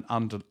it's been an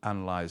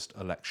under-analysed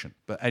election.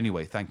 But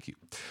anyway, thank you.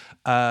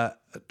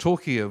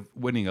 Talking of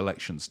winning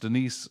elections,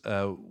 Denise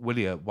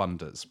Willier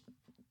wonders.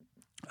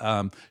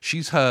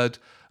 She's heard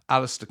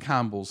Alistair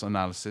Campbell's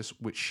analysis,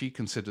 which she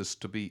considers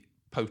to be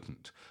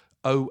potent.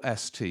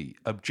 OST,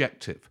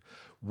 objective,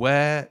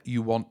 where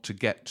you want to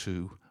get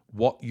to,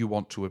 what you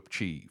want to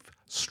achieve.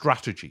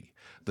 Strategy,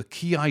 the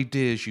key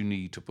ideas you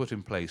need to put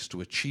in place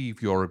to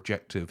achieve your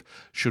objective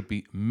should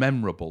be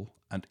memorable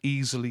and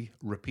easily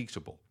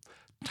repeatable.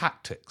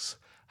 Tactics,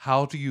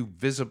 how do you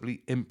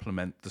visibly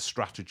implement the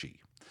strategy?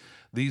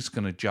 These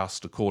can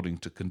adjust according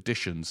to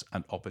conditions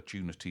and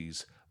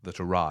opportunities that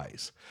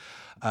arise.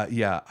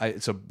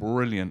 It's a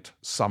brilliant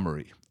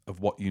summary of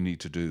what you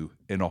need to do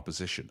in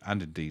opposition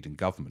and indeed in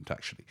government,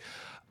 actually.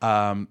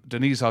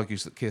 Denise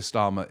argues that Keir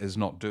Starmer is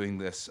not doing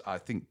this. I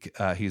think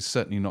he's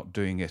certainly not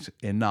doing it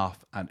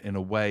enough and in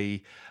a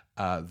way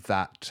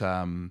that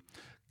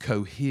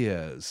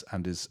coheres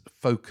and is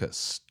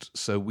focused.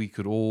 So we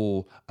could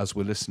all, as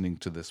we're listening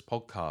to this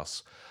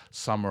podcast,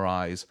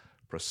 summarize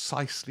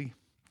precisely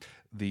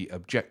the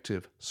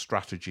objective,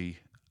 strategy,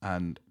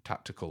 and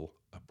tactical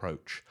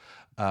approach.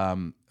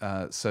 I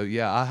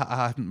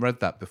hadn't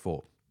read that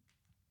before.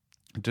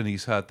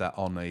 Denise heard that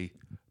on a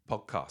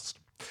podcast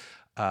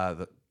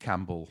that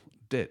Campbell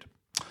did.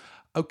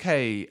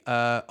 Okay,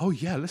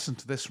 listen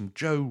to this from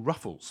Joe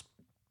Ruffles,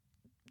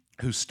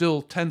 who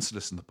still tends to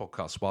listen to the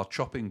podcast while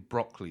chopping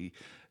broccoli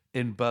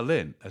in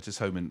Berlin, at his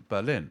home in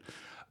Berlin.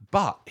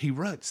 But he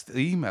writes the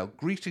email,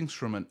 greetings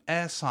from an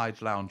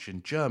airside lounge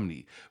in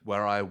Germany,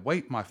 where I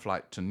await my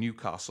flight to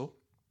Newcastle,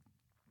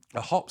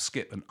 a hop,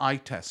 skip and eye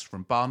test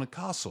from Barnard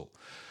Castle.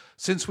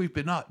 Since we've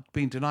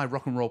been denied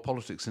rock and roll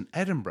politics in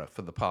Edinburgh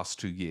for the past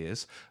 2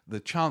 years, the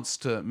chance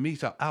to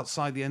meet up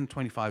outside the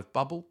N25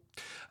 bubble,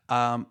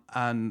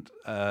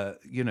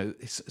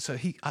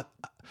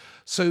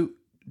 so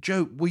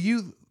Joe, were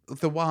you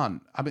the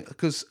one? I mean,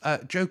 because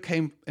Joe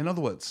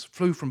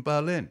flew from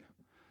Berlin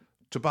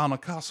to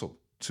Barnard Castle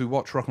to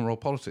watch rock and roll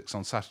politics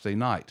on Saturday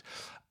night.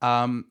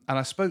 And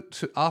I spoke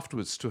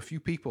afterwards to a few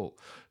people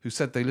who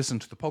said they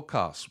listened to the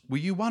podcast. Were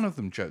you one of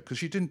them, Joe?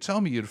 Because you didn't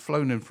tell me you'd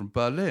flown in from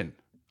Berlin.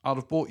 I'd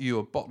have bought you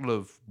a bottle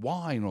of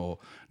wine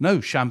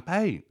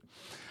champagne.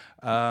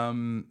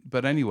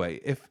 But anyway,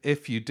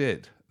 if you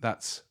did,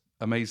 that's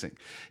amazing.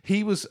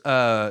 He was,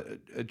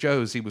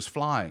 Joe, as he was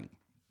flying,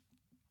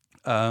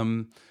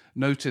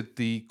 noted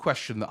the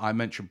question that I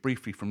mentioned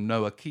briefly from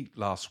Noah Keat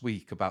last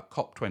week about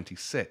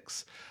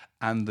COP26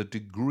 and the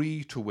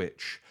degree to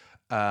which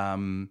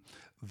the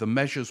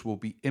measures will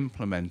be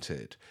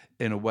implemented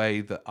in a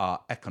way that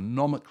are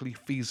economically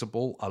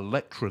feasible,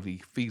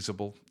 electorally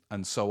feasible,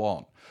 and so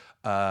on.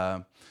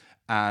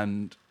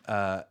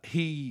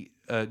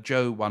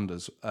 Joe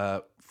wonders,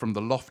 from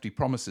the lofty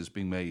promises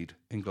being made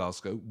in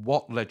Glasgow,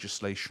 what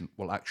legislation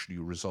will actually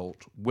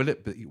result? Will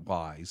it be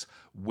wise?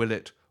 Will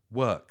it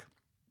work?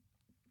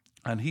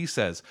 And he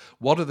says,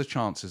 what are the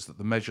chances that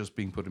the measures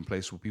being put in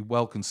place will be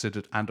well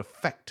considered and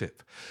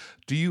effective?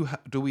 Do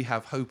we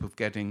have hope of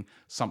getting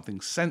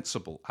something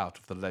sensible out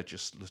of the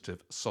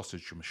legislative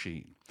sausage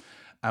machine?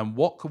 And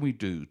what can we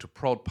do to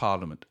prod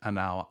Parliament and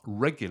our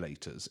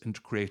regulators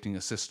into creating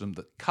a system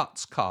that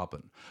cuts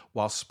carbon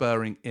while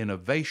spurring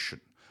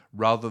innovation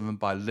rather than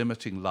by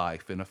limiting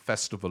life in a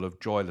festival of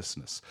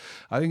joylessness?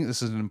 I think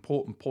this is an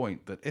important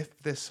point, that if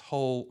this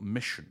whole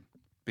mission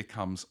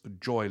becomes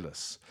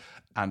joyless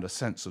and a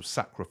sense of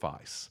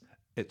sacrifice,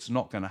 it's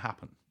not going to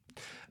happen.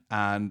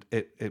 And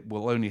it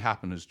will only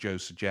happen, as Joe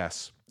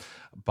suggests,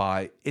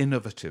 by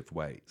innovative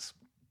ways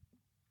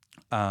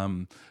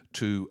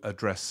to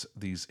address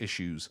these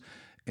issues,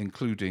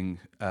 including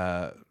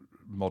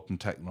modern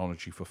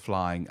technology for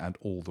flying and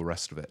all the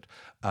rest of it.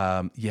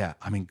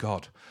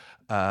 God,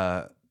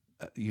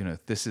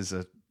 this is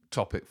a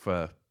topic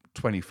for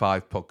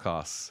 25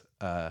 podcasts,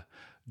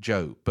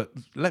 Joe. But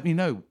let me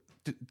know,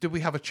 did we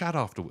have a chat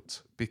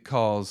afterwards?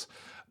 Because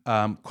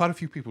quite a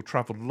few people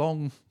travelled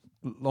long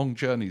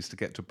journeys to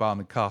get to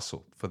Barnard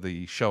Castle for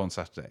the show on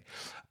Saturday.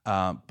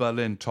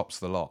 Berlin tops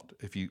the lot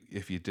if you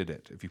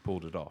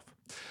pulled it off.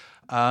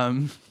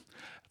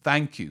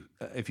 Thank you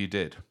if you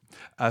did.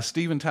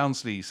 Stephen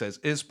Townsley says,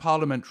 is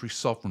parliamentary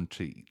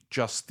sovereignty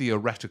just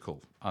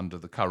theoretical under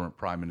the current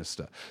Prime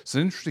Minister? It's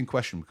an interesting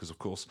question because, of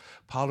course,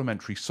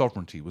 parliamentary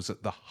sovereignty was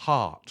at the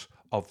heart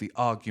of the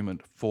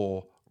argument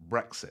for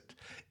Brexit.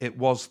 It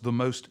was the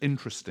most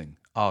interesting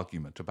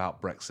argument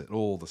about Brexit.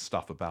 All the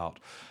stuff about,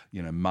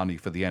 money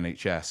for the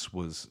NHS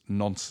was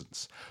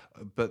nonsense.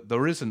 But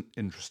there is an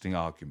interesting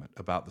argument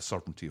about the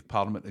sovereignty of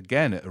Parliament.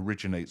 Again, it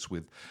originates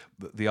with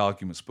the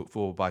arguments put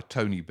forward by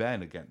Tony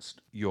Benn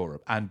against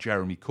Europe and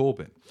Jeremy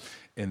Corbyn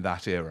in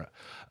that era,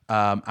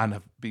 and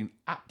have been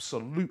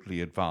absolutely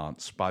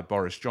advanced by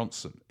Boris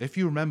Johnson. If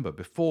you remember,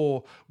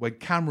 before, when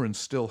Cameron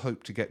still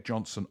hoped to get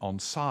Johnson on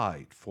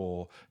side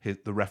for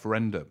the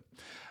referendum,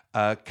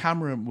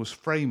 Cameron was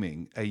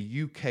framing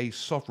a UK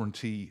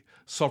sovereignty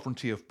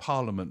of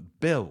Parliament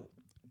bill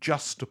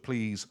just to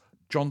please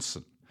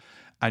Johnson.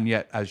 And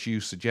yet, as you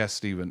suggest,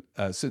 Stephen,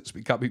 since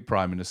becoming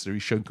Prime Minister,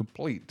 he's shown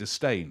complete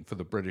disdain for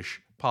the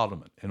British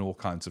Parliament in all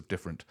kinds of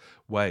different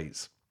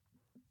ways.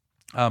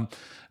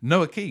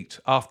 Noah Keat,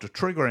 after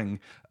triggering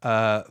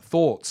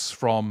thoughts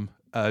from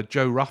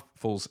Joe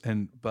Ruffles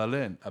in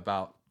Berlin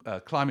about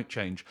climate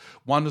change,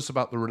 wonders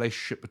about the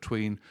relationship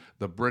between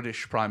the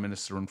British Prime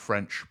Minister and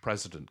French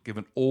President,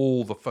 given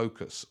all the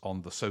focus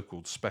on the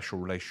so-called special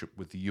relationship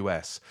with the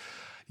US.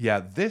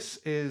 Yeah, this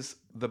is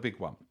the big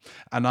one.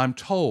 And I'm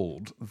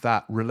told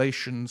that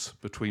relations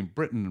between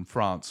Britain and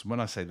France, when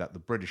I say that, the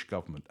British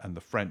government and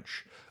the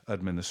French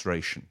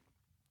administration,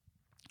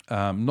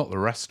 not the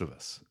rest of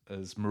us,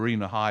 as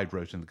Marina Hyde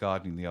wrote in The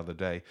Guardian the other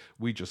day,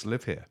 we just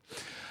live here,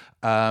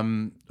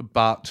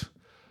 but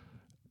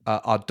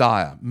are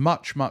dire,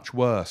 much, much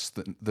worse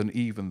than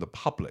even the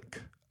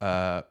public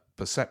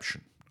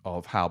perception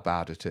of how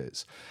bad it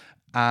is.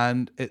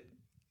 And it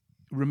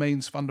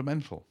remains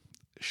fundamental.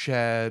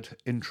 Shared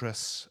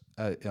interests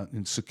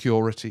in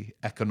security,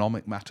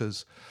 economic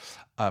matters,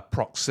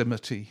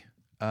 proximity.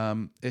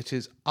 It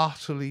is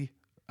utterly,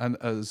 and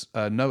as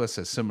Noah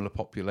says, similar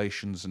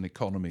populations and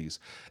economies,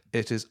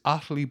 it is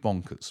utterly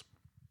bonkers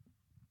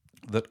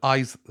that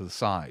either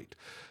side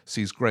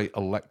sees great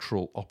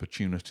electoral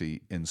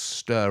opportunity in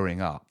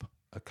stirring up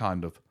a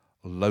kind of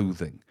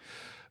loathing.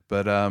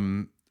 But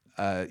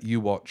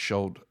you watch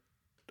old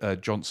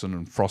Johnson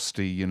and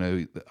Frosty,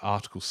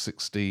 Article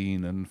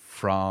 16 and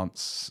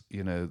France,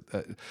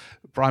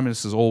 prime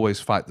ministers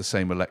always fight the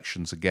same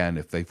elections again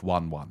if they've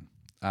won one,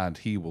 and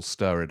he will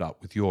stir it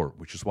up with Europe,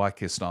 which is why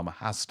Keir Starmer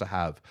has to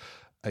have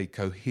a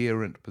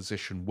coherent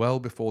position well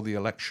before the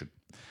election,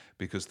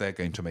 because they're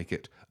going to make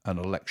it an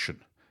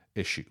election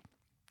issue.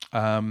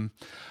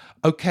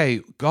 Okay,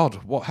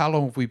 God, how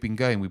long have we been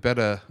going?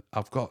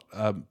 I've got,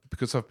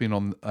 because I've been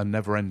on a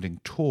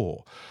never-ending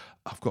tour,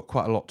 I've got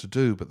quite a lot to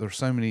do, but there are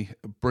so many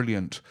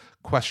brilliant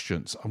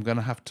questions. I'm going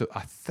to have to, I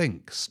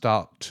think,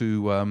 start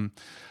to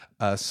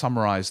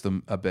summarize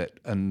them a bit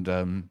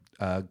and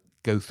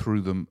go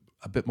through them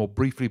a bit more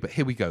briefly. But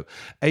here we go.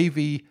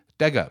 A.V.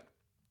 Degger.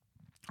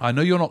 I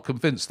know you're not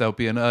convinced there'll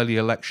be an early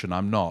election.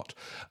 I'm not.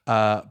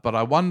 But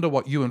I wonder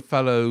what you and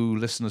fellow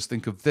listeners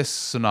think of this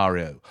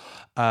scenario.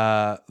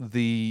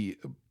 The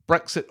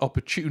Brexit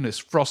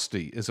opportunist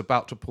Frosty is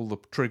about to pull the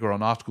trigger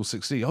on Article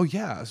 16. Oh,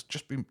 yeah, I've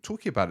just been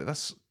talking about it.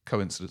 That's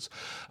coincidence.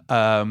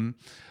 And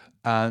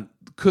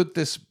could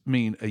this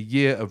mean a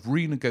year of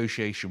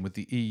renegotiation with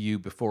the EU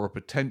before a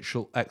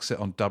potential exit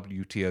on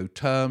WTO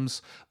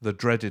terms, the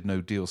dreaded no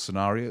deal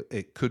scenario?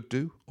 It could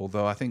do,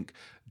 although I think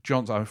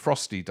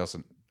Frosty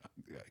doesn't,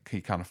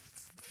 he kind of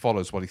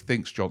follows what he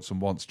thinks Johnson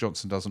wants.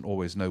 Johnson doesn't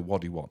always know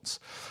what he wants.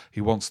 He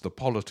wants the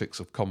politics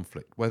of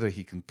conflict. Whether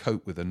he can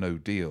cope with a no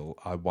deal,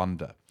 I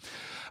wonder.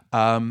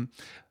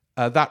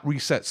 That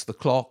resets the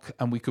clock,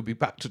 and we could be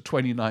back to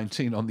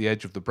 2019 on the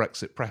edge of the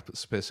Brexit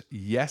precipice.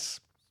 Yes.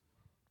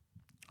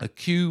 A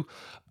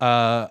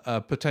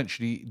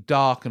potentially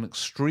dark and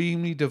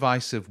extremely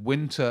divisive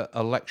winter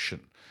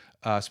election.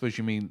 I suppose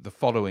you mean the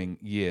following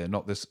year,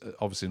 not this.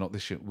 Obviously not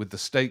this year. With the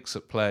stakes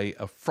at play,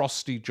 a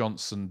Frosty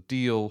Johnson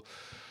deal,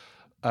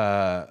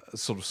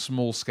 sort of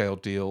small-scale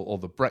deal, or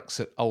the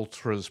Brexit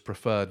ultras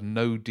preferred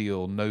no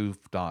deal, no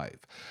dive.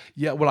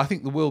 Yeah, well, I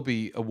think there will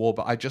be a war,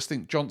 but I just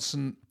think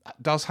Johnson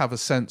does have a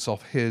sense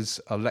of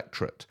his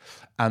electorate,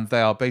 and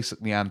they are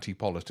basically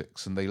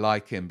anti-politics, and they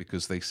like him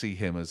because they see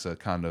him as a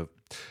kind of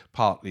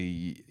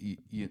partly,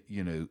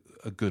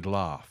 a good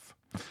laugh.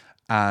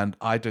 And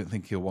I don't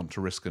think he'll want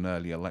to risk an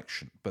early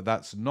election. But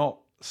that's not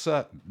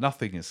certain.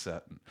 Nothing is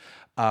certain.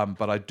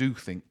 But I do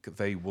think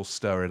they will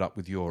stir it up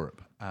with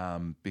Europe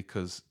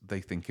because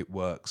they think it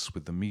works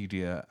with the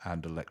media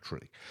and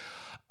electorally.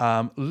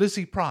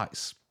 Lizzie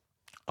Price.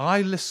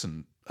 I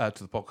listen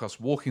to the podcast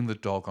Walking the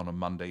Dog on a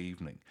Monday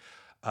evening.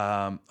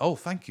 Oh,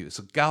 thank you. It's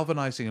a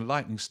galvanizing and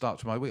lightning start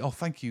to my week. Oh,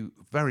 thank you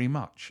very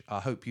much. I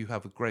hope you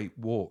have a great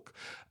walk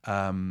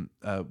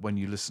when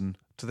you listen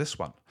to this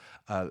one,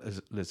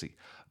 Lizzie.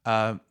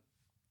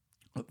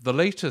 The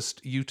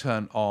latest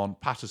U-turn on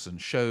Paterson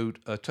showed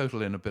a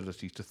total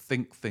inability to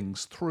think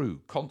things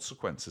through.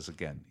 Consequences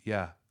again.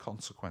 Yeah,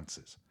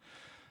 consequences.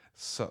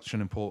 Such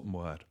an important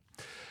word.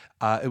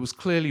 It was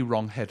clearly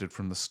wrong-headed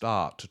from the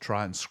start to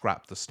try and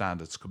scrap the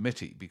Standards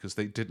Committee because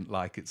they didn't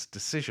like its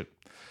decision.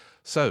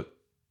 So,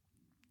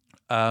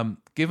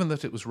 given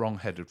that it was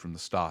wrong-headed from the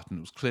start and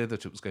it was clear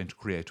that it was going to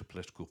create a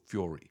political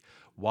fury,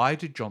 why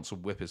did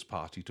Johnson whip his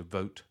party to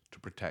vote to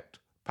protect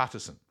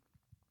Paterson?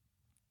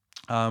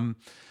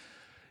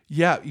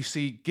 Yeah, you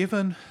see,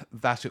 given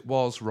that it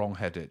was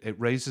wrong-headed, it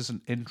raises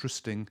an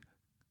interesting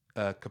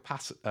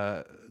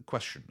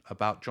question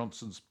about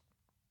Johnson's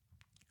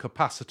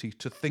capacity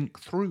to think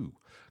through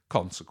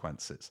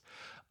consequences.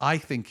 I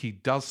think he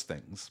does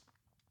things,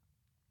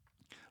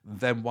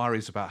 then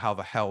worries about how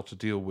the hell to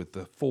deal with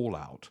the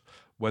fallout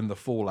when the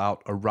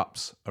fallout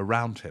erupts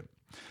around him.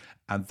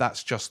 And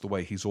that's just the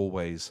way he's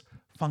always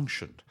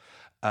functioned.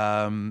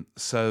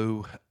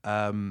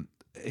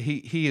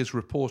 He is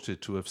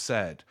reported to have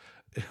said,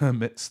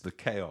 amidst the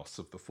chaos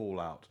of the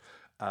fallout,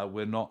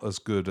 we're not as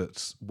good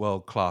at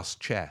world-class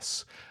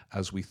chess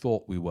as we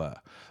thought we were.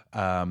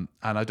 And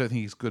I don't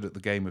think he's good at the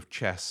game of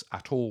chess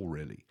at all,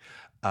 really.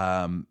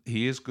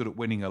 He is good at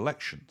winning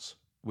elections,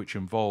 which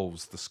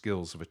involves the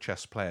skills of a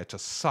chess player to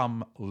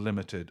some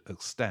limited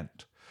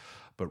extent.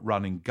 But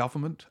running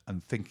government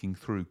and thinking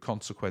through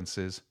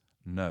consequences,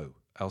 no.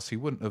 Else he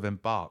wouldn't have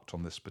embarked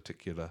on this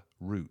particular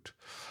route.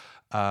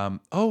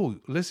 Oh,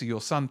 Lizzie,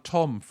 your son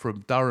Tom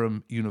from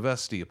Durham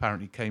University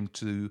apparently came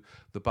to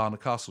the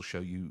Barnard Castle show,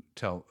 you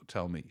tell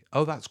me.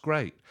 Oh, that's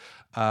great.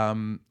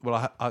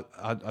 Well,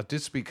 I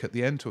did speak at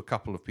the end to a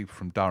couple of people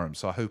from Durham,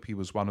 so I hope he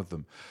was one of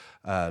them,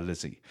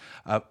 Lizzie.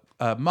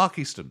 Mark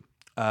Easton,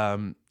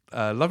 loving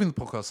the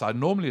podcast. I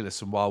normally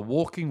listen while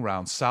walking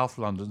around South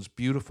London's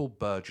beautiful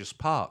Burgess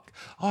Park.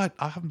 Oh,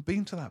 I haven't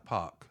been to that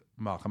park,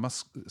 Mark.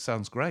 It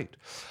sounds great.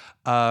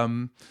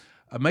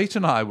 A mate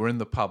and I were in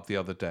the pub the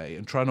other day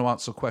and trying to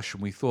answer a question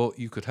we thought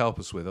you could help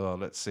us with. Oh,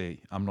 let's see.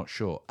 I'm not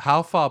sure.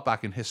 How far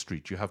back in history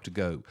do you have to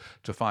go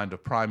to find a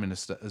prime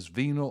minister as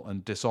venal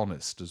and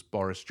dishonest as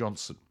Boris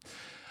Johnson?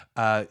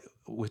 We're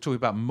talking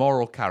about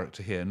moral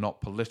character here, not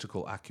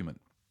political acumen.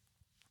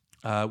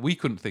 We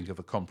couldn't think of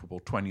a comparable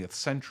 20th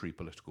century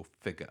political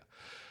figure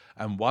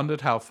and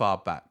wondered how far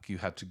back you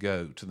had to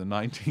go to the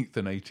 19th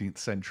and 18th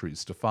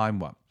centuries to find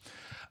one.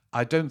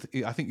 I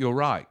think you're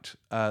right.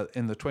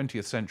 In the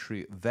 20th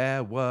century,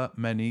 there were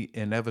many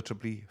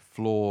inevitably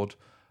flawed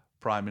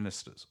prime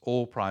ministers.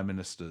 All prime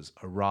ministers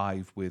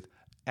arrive with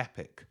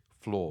epic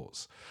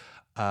flaws.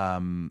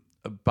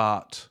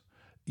 But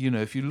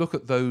if you look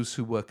at those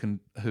who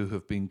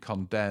have been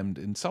condemned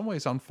in some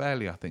ways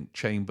unfairly, I think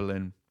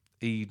Chamberlain,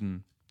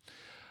 Eden,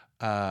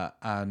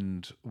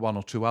 and one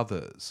or two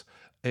others,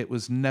 it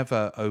was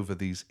never over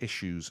these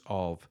issues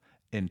of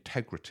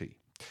integrity.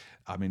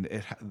 I mean,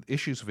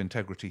 issues of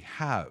integrity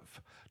have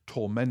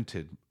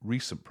tormented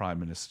recent prime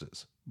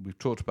ministers. We've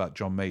talked about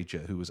John Major,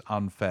 who was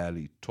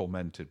unfairly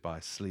tormented by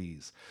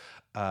sleaze.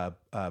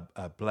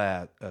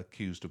 Blair,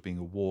 accused of being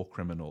a war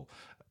criminal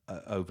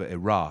over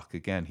Iraq.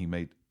 Again, he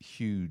made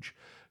huge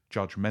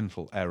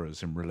judgmental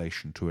errors in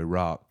relation to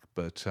Iraq,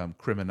 but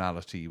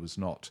criminality was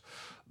not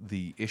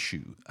the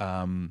issue.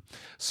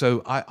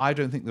 So I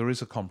don't think there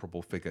is a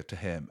comparable figure to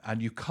him.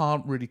 And you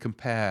can't really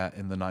compare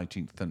in the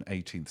 19th and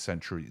 18th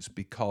centuries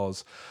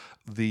because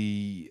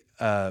the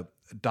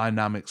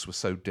dynamics were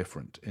so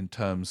different in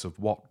terms of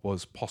what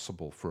was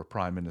possible for a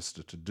prime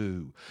minister to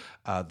do,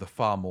 the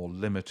far more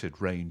limited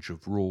range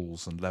of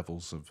rules and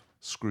levels of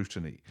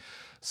scrutiny.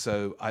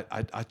 So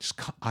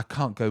I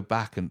can't go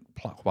back and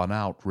pluck one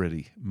out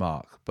really,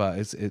 Mark. But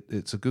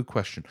it's a good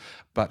question.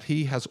 But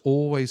he has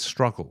always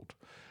struggled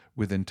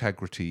with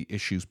integrity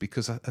issues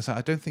because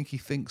I don't think he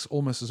thinks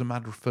almost as a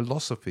matter of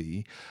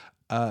philosophy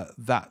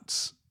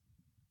that's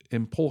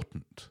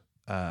important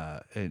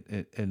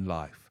in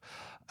life.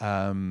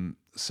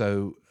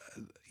 So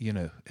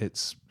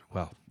it's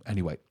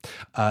anyway.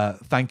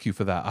 Thank you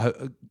for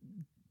that.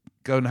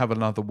 Go and have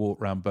another walk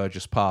around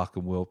Burgess Park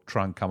and we'll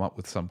try and come up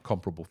with some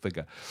comparable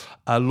figure.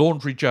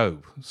 Laundry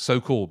Joe,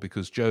 so cool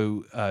because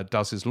Joe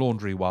does his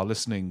laundry while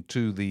listening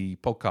to the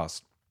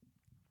podcast.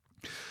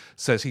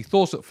 Says he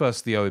thought at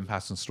first the Owen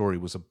Paterson story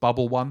was a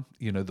bubble one,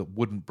 that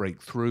wouldn't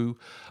break through,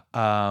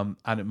 and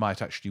it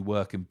might actually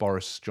work in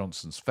Boris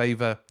Johnson's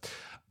favour.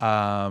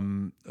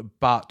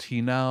 But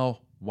he now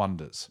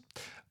wonders,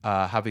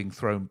 having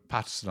thrown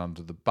Paterson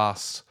under the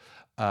bus,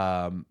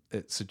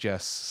 it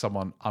suggests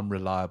someone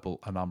unreliable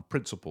and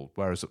unprincipled,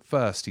 whereas at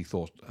first he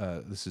thought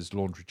this is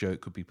laundry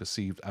joke could be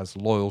perceived as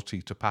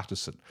loyalty to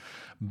Patterson.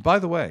 By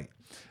the way,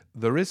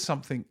 there is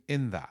something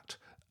in that.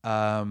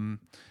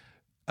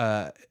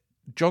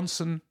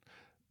 Johnson's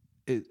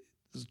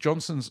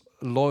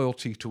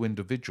loyalty to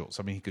individuals,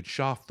 I mean, he could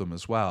shaft them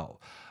as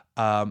well,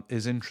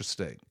 is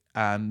interesting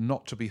and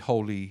not to be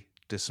wholly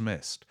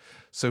dismissed.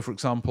 So, for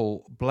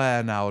example,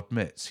 Blair now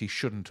admits he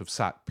shouldn't have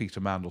sacked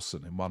Peter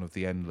Mandelson in one of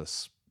the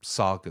endless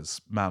sagas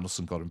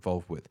Mandelson got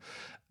involved with.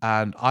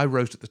 And I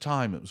wrote at the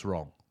time it was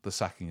wrong, the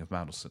sacking of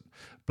Mandelson.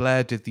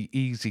 Blair did the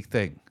easy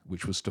thing,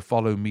 which was to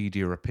follow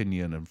media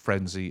opinion and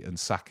frenzy and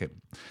sack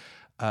him.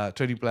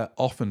 Tony Blair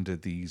often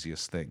did the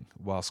easiest thing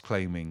whilst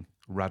claiming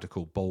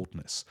radical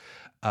boldness.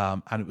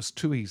 And it was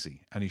too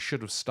easy, and he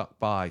should have stuck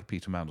by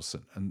Peter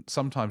Mandelson. And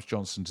sometimes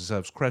Johnson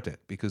deserves credit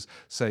because,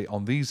 say,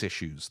 on these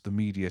issues, the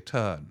media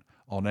turn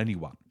on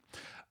anyone.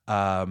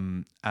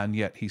 And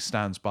yet he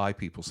stands by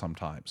people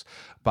sometimes.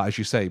 But as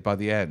you say, by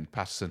the end,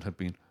 Patterson had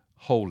been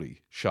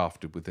wholly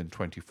shafted within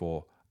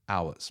 24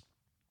 hours.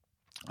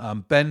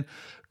 Ben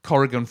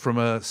Corrigan from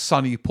a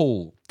sunny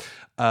Pool,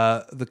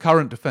 the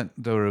current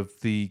defender of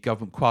the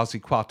government,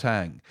 Kwasi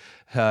Kwarteng.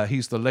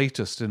 He's the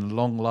latest in a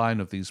long line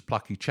of these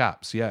plucky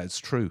chaps. Yeah, it's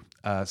true.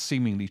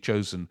 Seemingly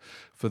chosen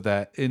for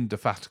their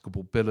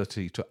indefatigable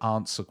ability to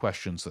answer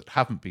questions that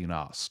haven't been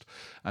asked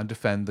and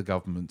defend the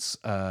government's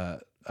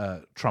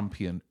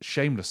Trumpian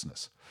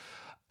shamelessness.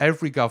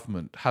 Every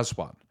government has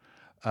one.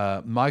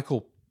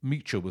 Michael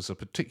Meacher was a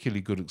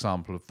particularly good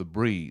example of the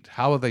breed.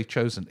 How are they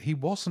chosen? He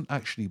wasn't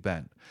actually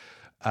Ben.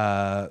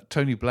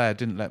 Tony Blair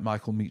didn't let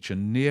Michael Meacher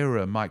near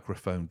a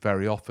microphone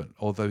very often,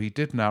 although he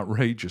did an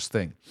outrageous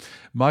thing.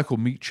 Michael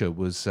Meacher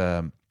was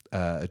a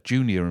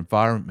junior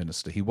environment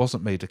minister. He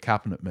wasn't made a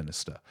cabinet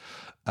minister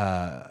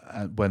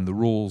when the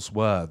rules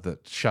were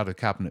that shadow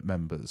cabinet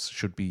members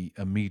should be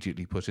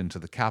immediately put into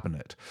the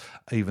cabinet,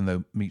 even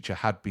though Meacher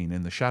had been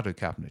in the shadow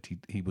cabinet.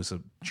 He was a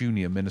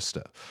junior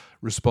minister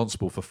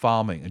responsible for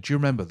farming. And do you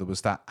remember there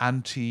was that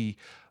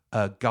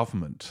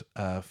anti-government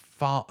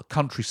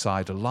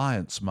countryside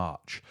alliance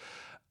march?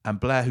 And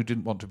Blair, who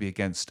didn't want to be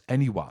against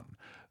anyone,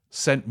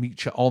 sent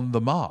Meacher on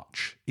the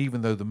march,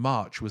 even though the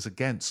march was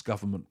against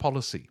government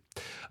policy.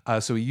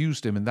 So he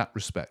used him in that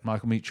respect.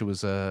 Michael Meacher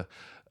was a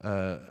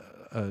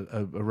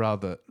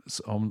rather,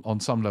 on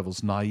some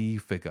levels,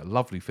 naive figure,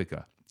 lovely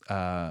figure,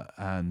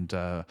 and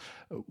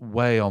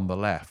way on the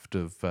left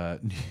of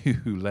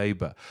New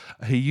Labour.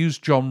 He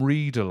used John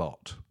Reid a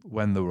lot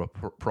when there were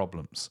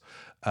problems.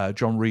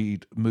 John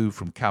Reid moved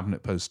from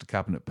cabinet post to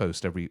cabinet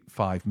post every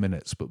 5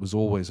 minutes, but was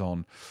always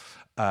on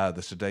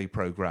the Today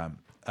programme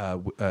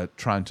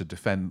trying to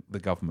defend the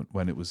government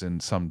when it was in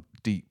some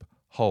deep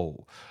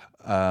hole.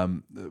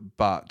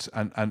 But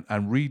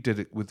Reid did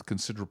it with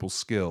considerable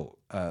skill.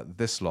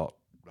 This lot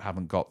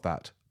haven't got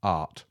that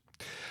art.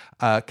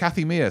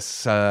 Kathy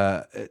Mears,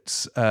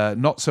 it's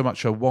not so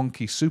much a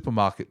wonky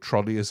supermarket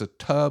trolley as a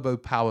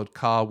turbo-powered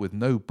car with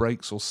no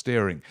brakes or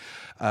steering.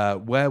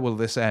 Where will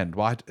this end?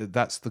 Why?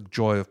 That's the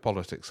joy of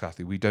politics,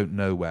 Kathy. We don't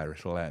know where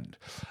it'll end.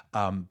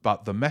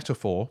 But the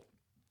metaphor,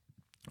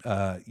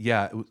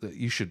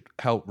 you should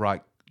help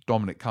write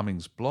Dominic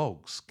Cummings'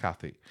 blogs,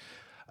 Kathy.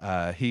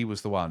 He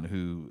was the one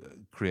who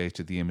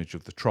created the image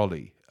of the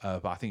trolley.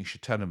 But I think you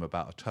should tell him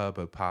about a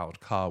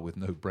turbo-powered car with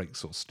no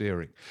brakes or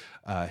steering.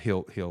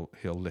 He'll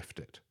lift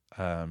it.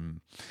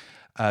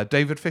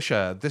 David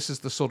Fisher, this is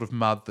the sort of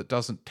mud that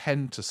doesn't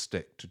tend to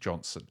stick to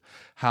Johnson.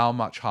 How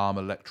much harm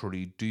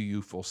electorally do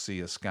you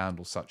foresee a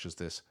scandal such as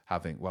this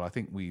having? Well, I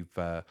think we've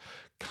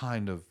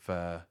kind of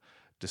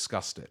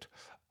discussed it.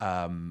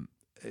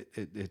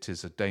 It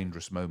is a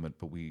dangerous moment,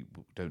 but we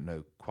don't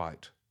know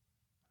quite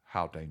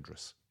how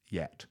dangerous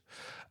yet.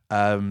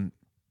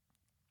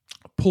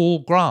 Paul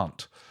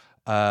Grant,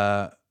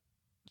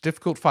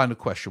 difficult to find a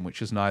question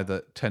which is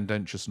neither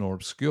tendentious nor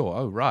obscure.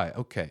 Oh, right,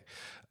 okay.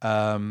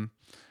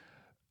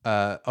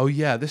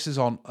 This is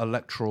on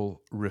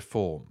electoral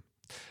reform.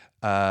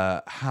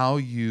 How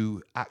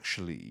you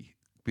actually,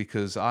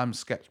 because I'm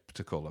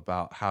skeptical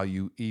about how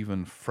you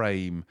even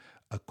frame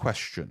a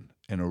question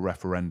in a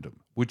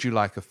referendum. Would you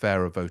like a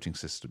fairer voting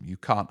system? You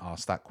can't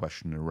ask that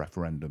question in a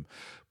referendum.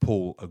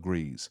 Paul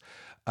agrees.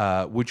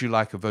 Would you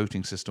like a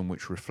voting system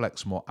which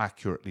reflects more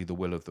accurately the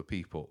will of the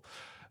people?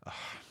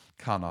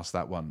 Can't ask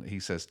that one. He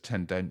says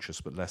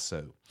tendentious, but less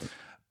so.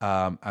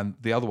 And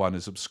the other one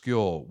is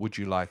obscure. Would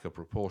you like a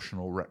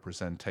proportional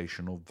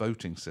representational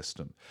voting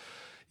system?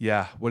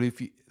 Yeah, well,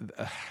 if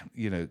I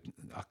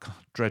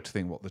dread to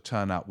think what the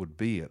turnout would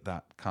be at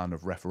that kind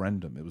of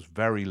referendum. It was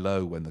very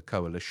low when the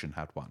coalition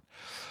had one.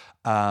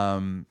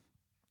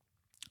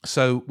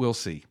 So we'll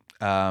see.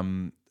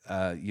 Many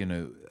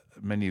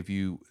of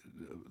you,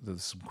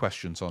 there's some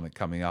questions on it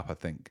coming up, I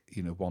think,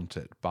 want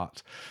it,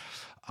 but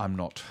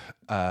I'm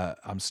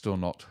still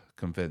not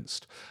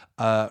convinced.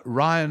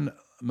 Ryan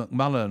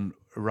McMullen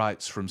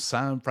writes from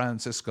San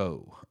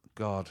Francisco.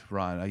 God,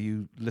 Ryan, are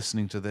you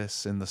listening to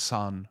this in the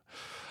sun?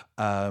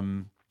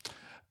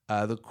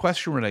 The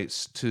question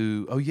relates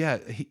to,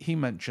 he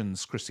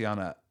mentions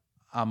Christiana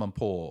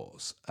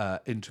Amanpour's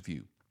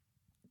interview.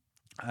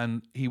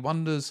 And he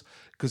wonders,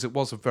 because it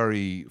was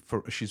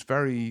she's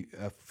very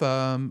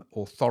firm,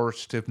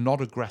 authoritative,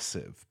 not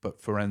aggressive,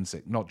 but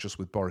forensic, not just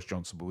with Boris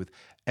Johnson, but with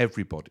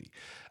everybody.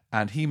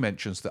 And he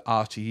mentions that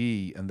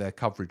RTE and their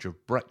coverage of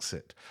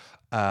Brexit,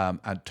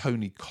 and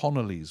Tony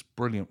Connolly's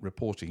brilliant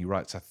reporting. He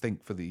writes, I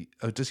think, for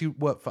does he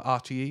work for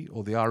RTE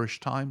or the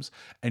Irish Times?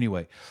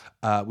 Anyway,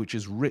 which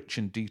is rich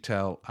in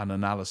detail and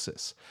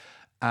analysis.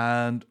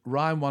 And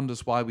Ryan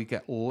wonders why we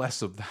get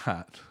less of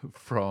that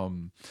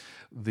from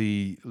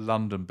the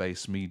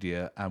London-based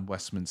media and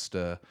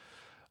Westminster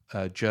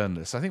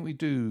journalists. I think we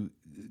do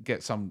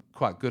get some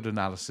quite good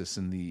analysis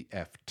in the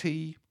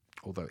FT,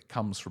 although it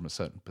comes from a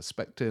certain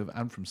perspective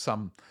and from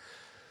some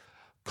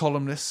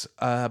columnists.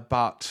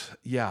 But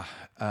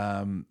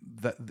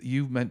that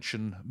you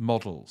mentioned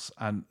models,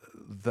 and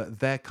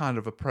their kind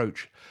of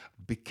approach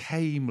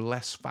became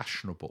less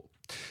fashionable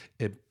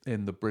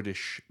in the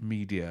British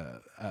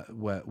media,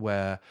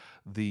 where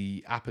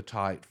the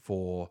appetite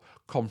for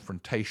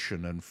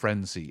confrontation and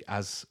frenzy,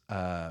 as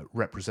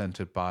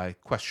represented by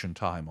Question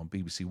Time on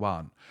BBC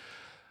One,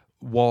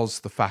 was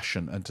the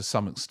fashion, and to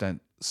some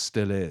extent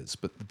still is.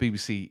 But the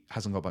BBC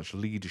hasn't got much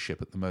leadership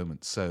at the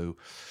moment, so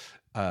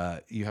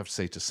you have to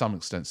say to some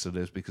extent still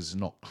is, because it's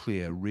not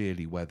clear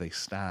really where they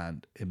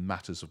stand in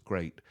matters of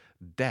great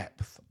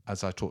depth,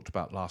 as I talked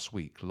about last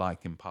week,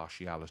 like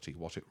impartiality,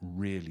 what it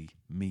really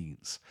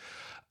means.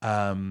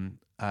 I'm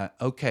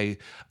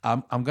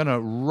going to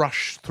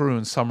rush through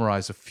and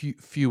summarize a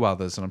few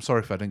others, and I'm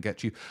sorry if I didn't get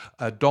to you.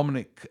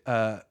 Dominic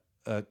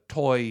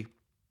Toy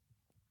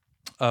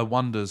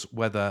wonders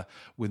whether,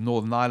 with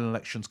Northern Ireland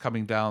elections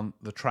coming down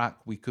the track,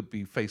 we could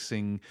be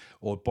facing,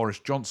 or Boris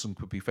Johnson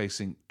could be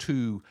facing,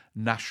 two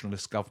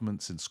nationalist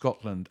governments in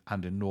Scotland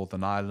and in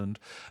Northern Ireland,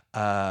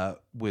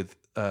 with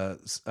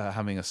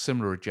having a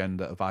similar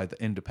agenda of either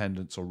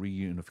independence or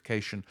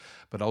reunification,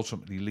 but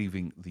ultimately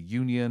leaving the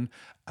Union,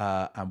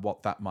 and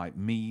what that might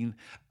mean.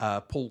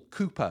 Paul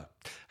Cooper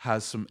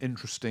has some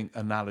interesting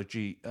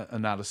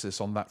analysis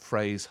on that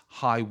phrase,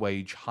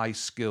 high-wage,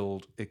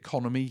 high-skilled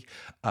economy,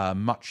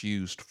 much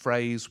used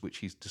phrase, which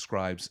he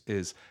describes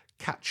is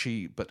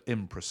catchy but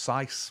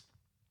imprecise,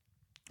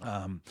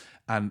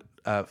 and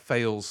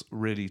fails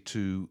really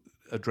to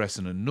address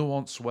in a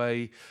nuanced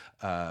way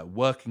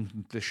working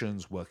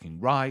conditions, working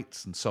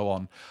rights, and so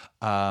on.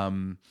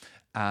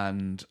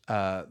 And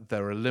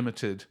there are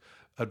limited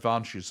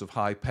advantages of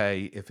high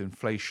pay if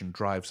inflation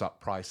drives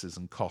up prices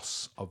and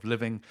costs of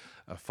living.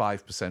 A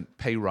 5%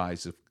 pay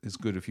rise is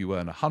good if you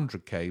earn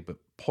 100k, but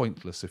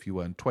pointless if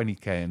you earn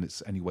 20k, and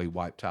it's anyway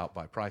wiped out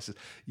by prices.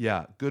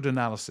 Yeah, good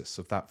analysis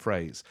of that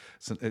phrase.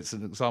 It's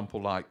an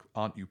example like,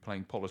 aren't you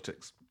playing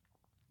politics?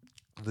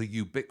 The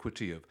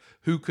ubiquity of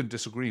who can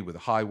disagree with a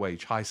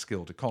high-wage,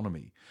 high-skilled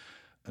economy,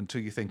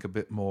 until you think a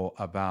bit more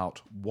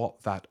about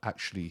what that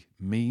actually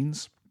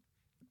means.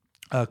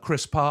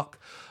 Chris Park,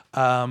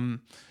 I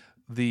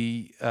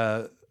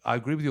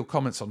agree with your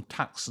comments on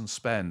tax and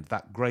spend,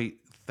 that great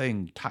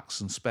thing, tax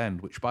and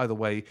spend, which, by the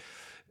way,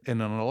 in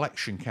an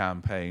election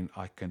campaign,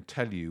 I can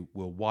tell you,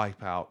 will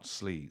wipe out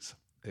sleaze.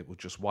 It will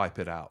just wipe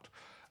it out.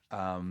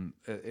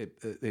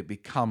 It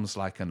becomes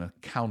like an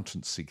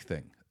accountancy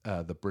thing.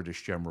 The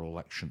British general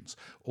elections,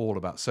 all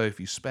about, so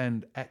if you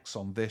spend X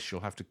on this,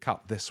 you'll have to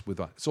cut this with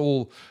it's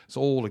all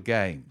a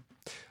game,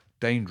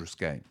 dangerous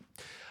game.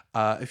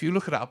 If you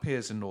look at our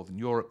peers in Northern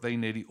Europe, they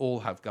nearly all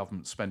have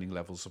government spending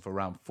levels of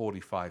around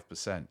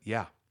 45%.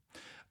 Yeah,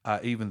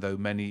 even though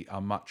many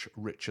are much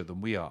richer than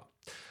we are.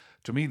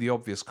 To me, the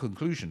obvious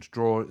conclusion to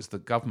draw is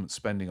that government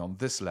spending on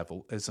this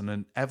level is an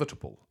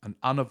inevitable and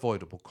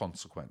unavoidable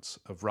consequence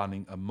of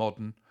running a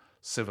modern,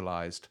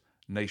 civilized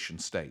nation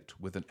state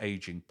with an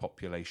aging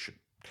population.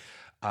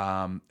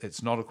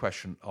 It's not a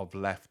question of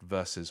left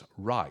versus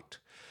right.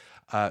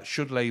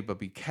 Should Labour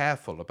be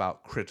careful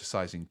about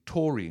criticising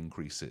Tory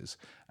increases,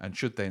 and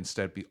should they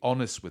instead be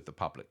honest with the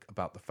public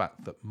about the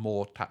fact that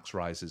more tax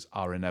rises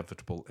are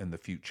inevitable in the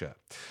future?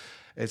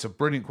 It's a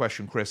brilliant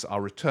question, Chris.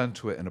 I'll return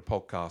to it in a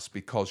podcast,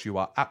 because you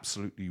are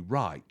absolutely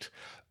right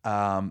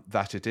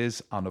that it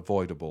is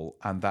unavoidable,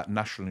 and that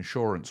national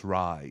insurance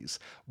rise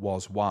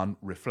was one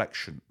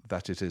reflection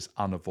that it is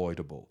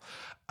unavoidable.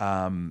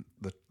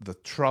 The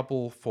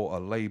trouble for a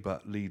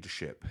Labour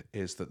leadership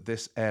is that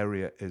this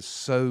area is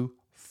so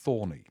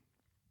thorny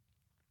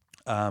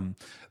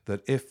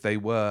that if they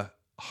were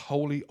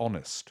wholly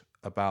honest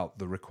about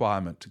the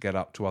requirement to get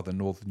up to other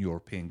Northern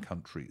European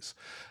countries,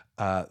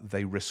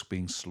 they risk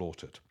being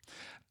slaughtered.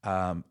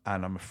 And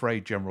I'm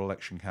afraid general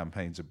election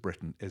campaigns in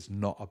Britain is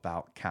not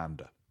about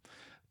candour.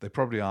 They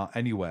probably aren't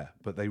anywhere,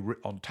 but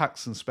on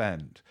tax and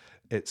spend,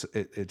 it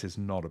is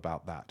not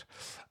about that.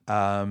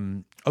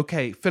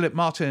 Okay, Philip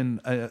Martin,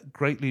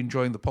 greatly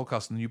enjoying the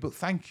podcast and the new book.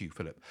 Thank you,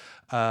 Philip.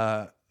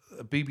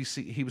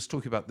 BBC, he was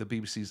talking about the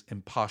BBC's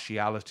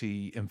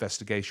impartiality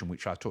investigation,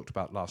 which I talked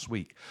about last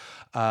week.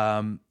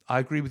 I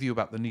agree with you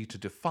about the need to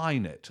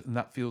define it, and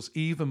that feels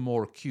even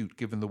more acute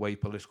given the way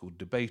political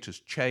debate has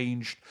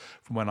changed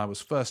from when I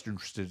was first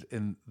interested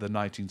in the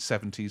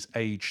 1970s,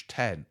 age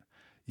 10.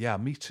 Yeah,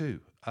 me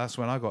too. That's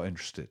when I got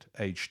interested,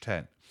 age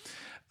 10.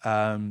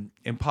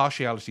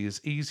 Impartiality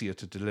is easier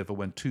to deliver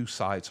when two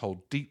sides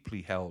hold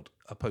deeply held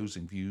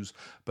opposing views,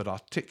 but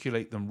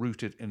articulate them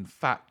rooted in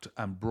fact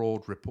and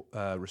broad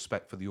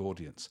respect for the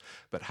audience.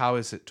 But how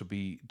is it to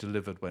be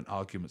delivered when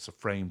arguments are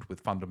framed with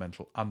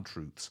fundamental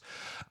untruths?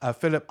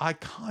 Philip, I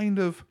kind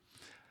of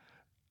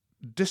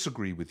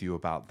disagree with you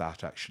about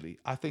that, actually.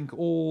 I think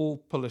all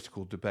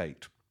political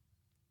debate,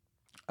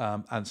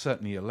 and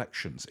certainly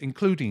elections,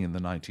 including in the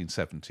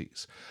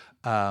 1970s,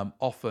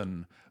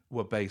 often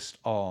were based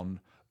on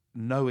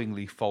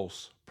knowingly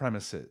false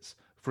premises.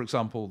 For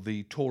example,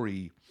 the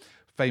Tory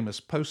famous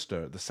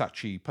poster, the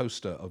Saatchi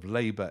poster of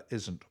Labour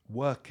isn't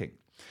working,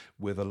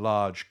 with a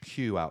large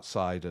queue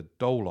outside a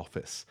dole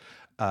office,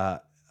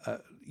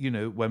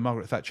 when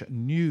Margaret Thatcher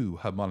knew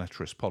her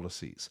monetarist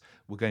policies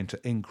were going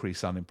to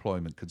increase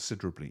unemployment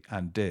considerably,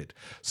 and did.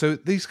 So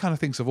these kind of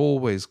things have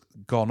always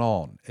gone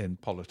on in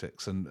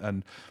politics,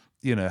 and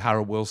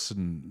Harold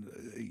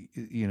Wilson,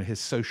 his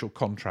social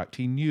contract,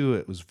 he knew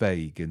it was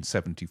vague in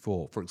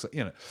 74, for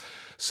example,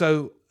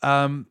 So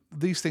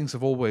these things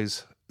have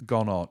always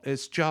gone on.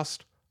 It's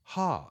just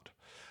hard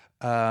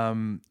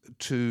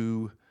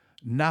to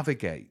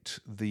navigate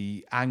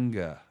the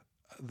anger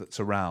that's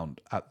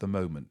around at the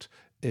moment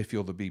if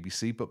you're the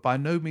BBC, but by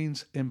no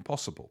means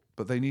impossible.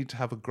 But they need to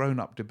have a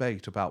grown-up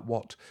debate about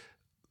what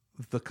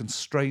the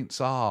constraints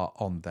are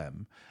on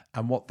them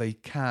and what they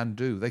can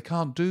do. They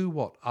can't do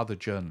what other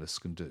journalists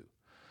can do,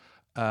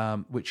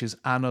 which is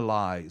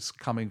analyse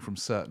coming from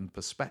certain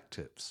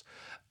perspectives.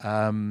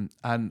 And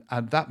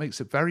that makes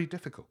it very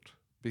difficult,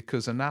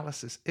 because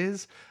analysis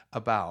is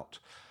about,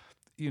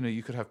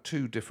 you could have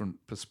two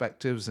different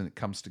perspectives and it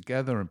comes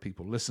together and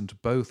people listen to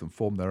both and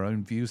form their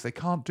own views. They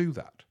can't do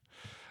that.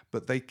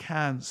 But they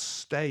can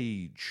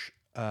stage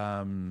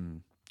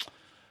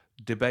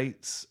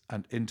debates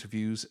and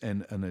interviews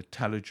in an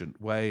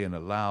intelligent way and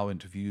allow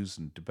interviews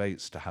and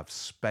debates to have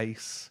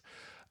space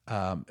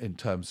in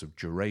terms of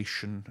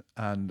duration,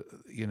 and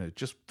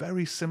just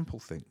very simple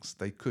things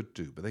they could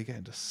do, but they get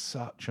into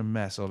such a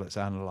mess. Let's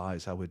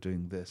analyse how we're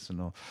doing this and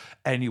all.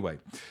 Anyway,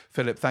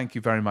 Philip, thank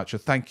you very much,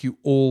 and thank you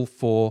all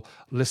for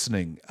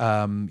listening.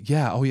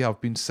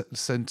 I've been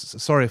sent.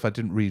 Sorry if I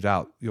didn't read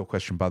out your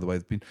question, by the way.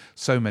 There've been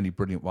so many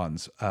brilliant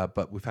ones,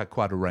 but we've had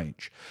quite a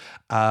range.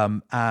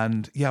 I've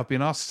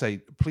been asked to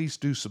say, please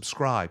do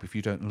subscribe if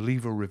you don't,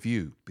 leave a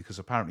review, because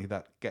apparently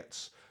that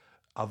gets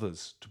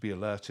others to be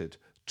alerted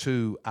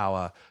to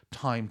our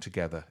time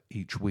together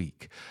each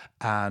week.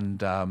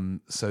 And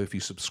so if you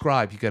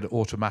subscribe, you get it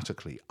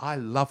automatically. I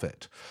love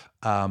it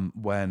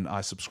when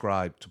I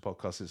subscribe to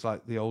podcasts. It's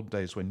like the old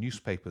days when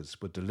newspapers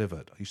were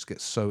delivered. I used to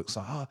get so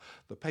excited.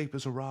 The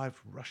papers arrived,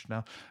 rush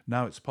now.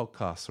 Now it's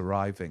podcasts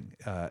arriving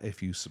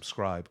if you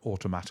subscribe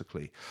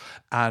automatically.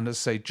 And as I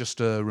say,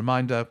 just a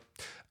reminder,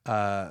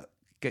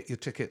 get your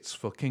tickets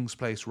for King's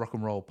Place Rock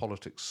and Roll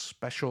Politics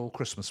Special,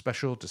 Christmas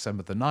Special,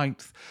 December the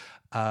 9th.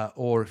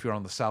 Or if you're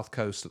on the South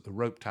Coast at the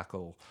Rope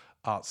Tackle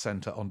Arts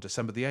Centre on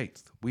December the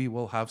 8th. We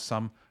will have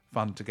some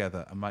fun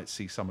together and might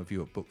see some of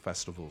you at book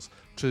festivals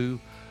too.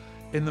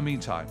 In the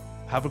meantime,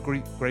 have a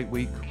great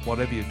week,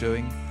 whatever you're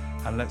doing,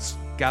 and let's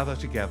gather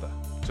together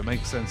to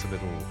make sense of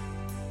it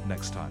all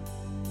next time.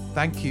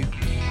 Thank you.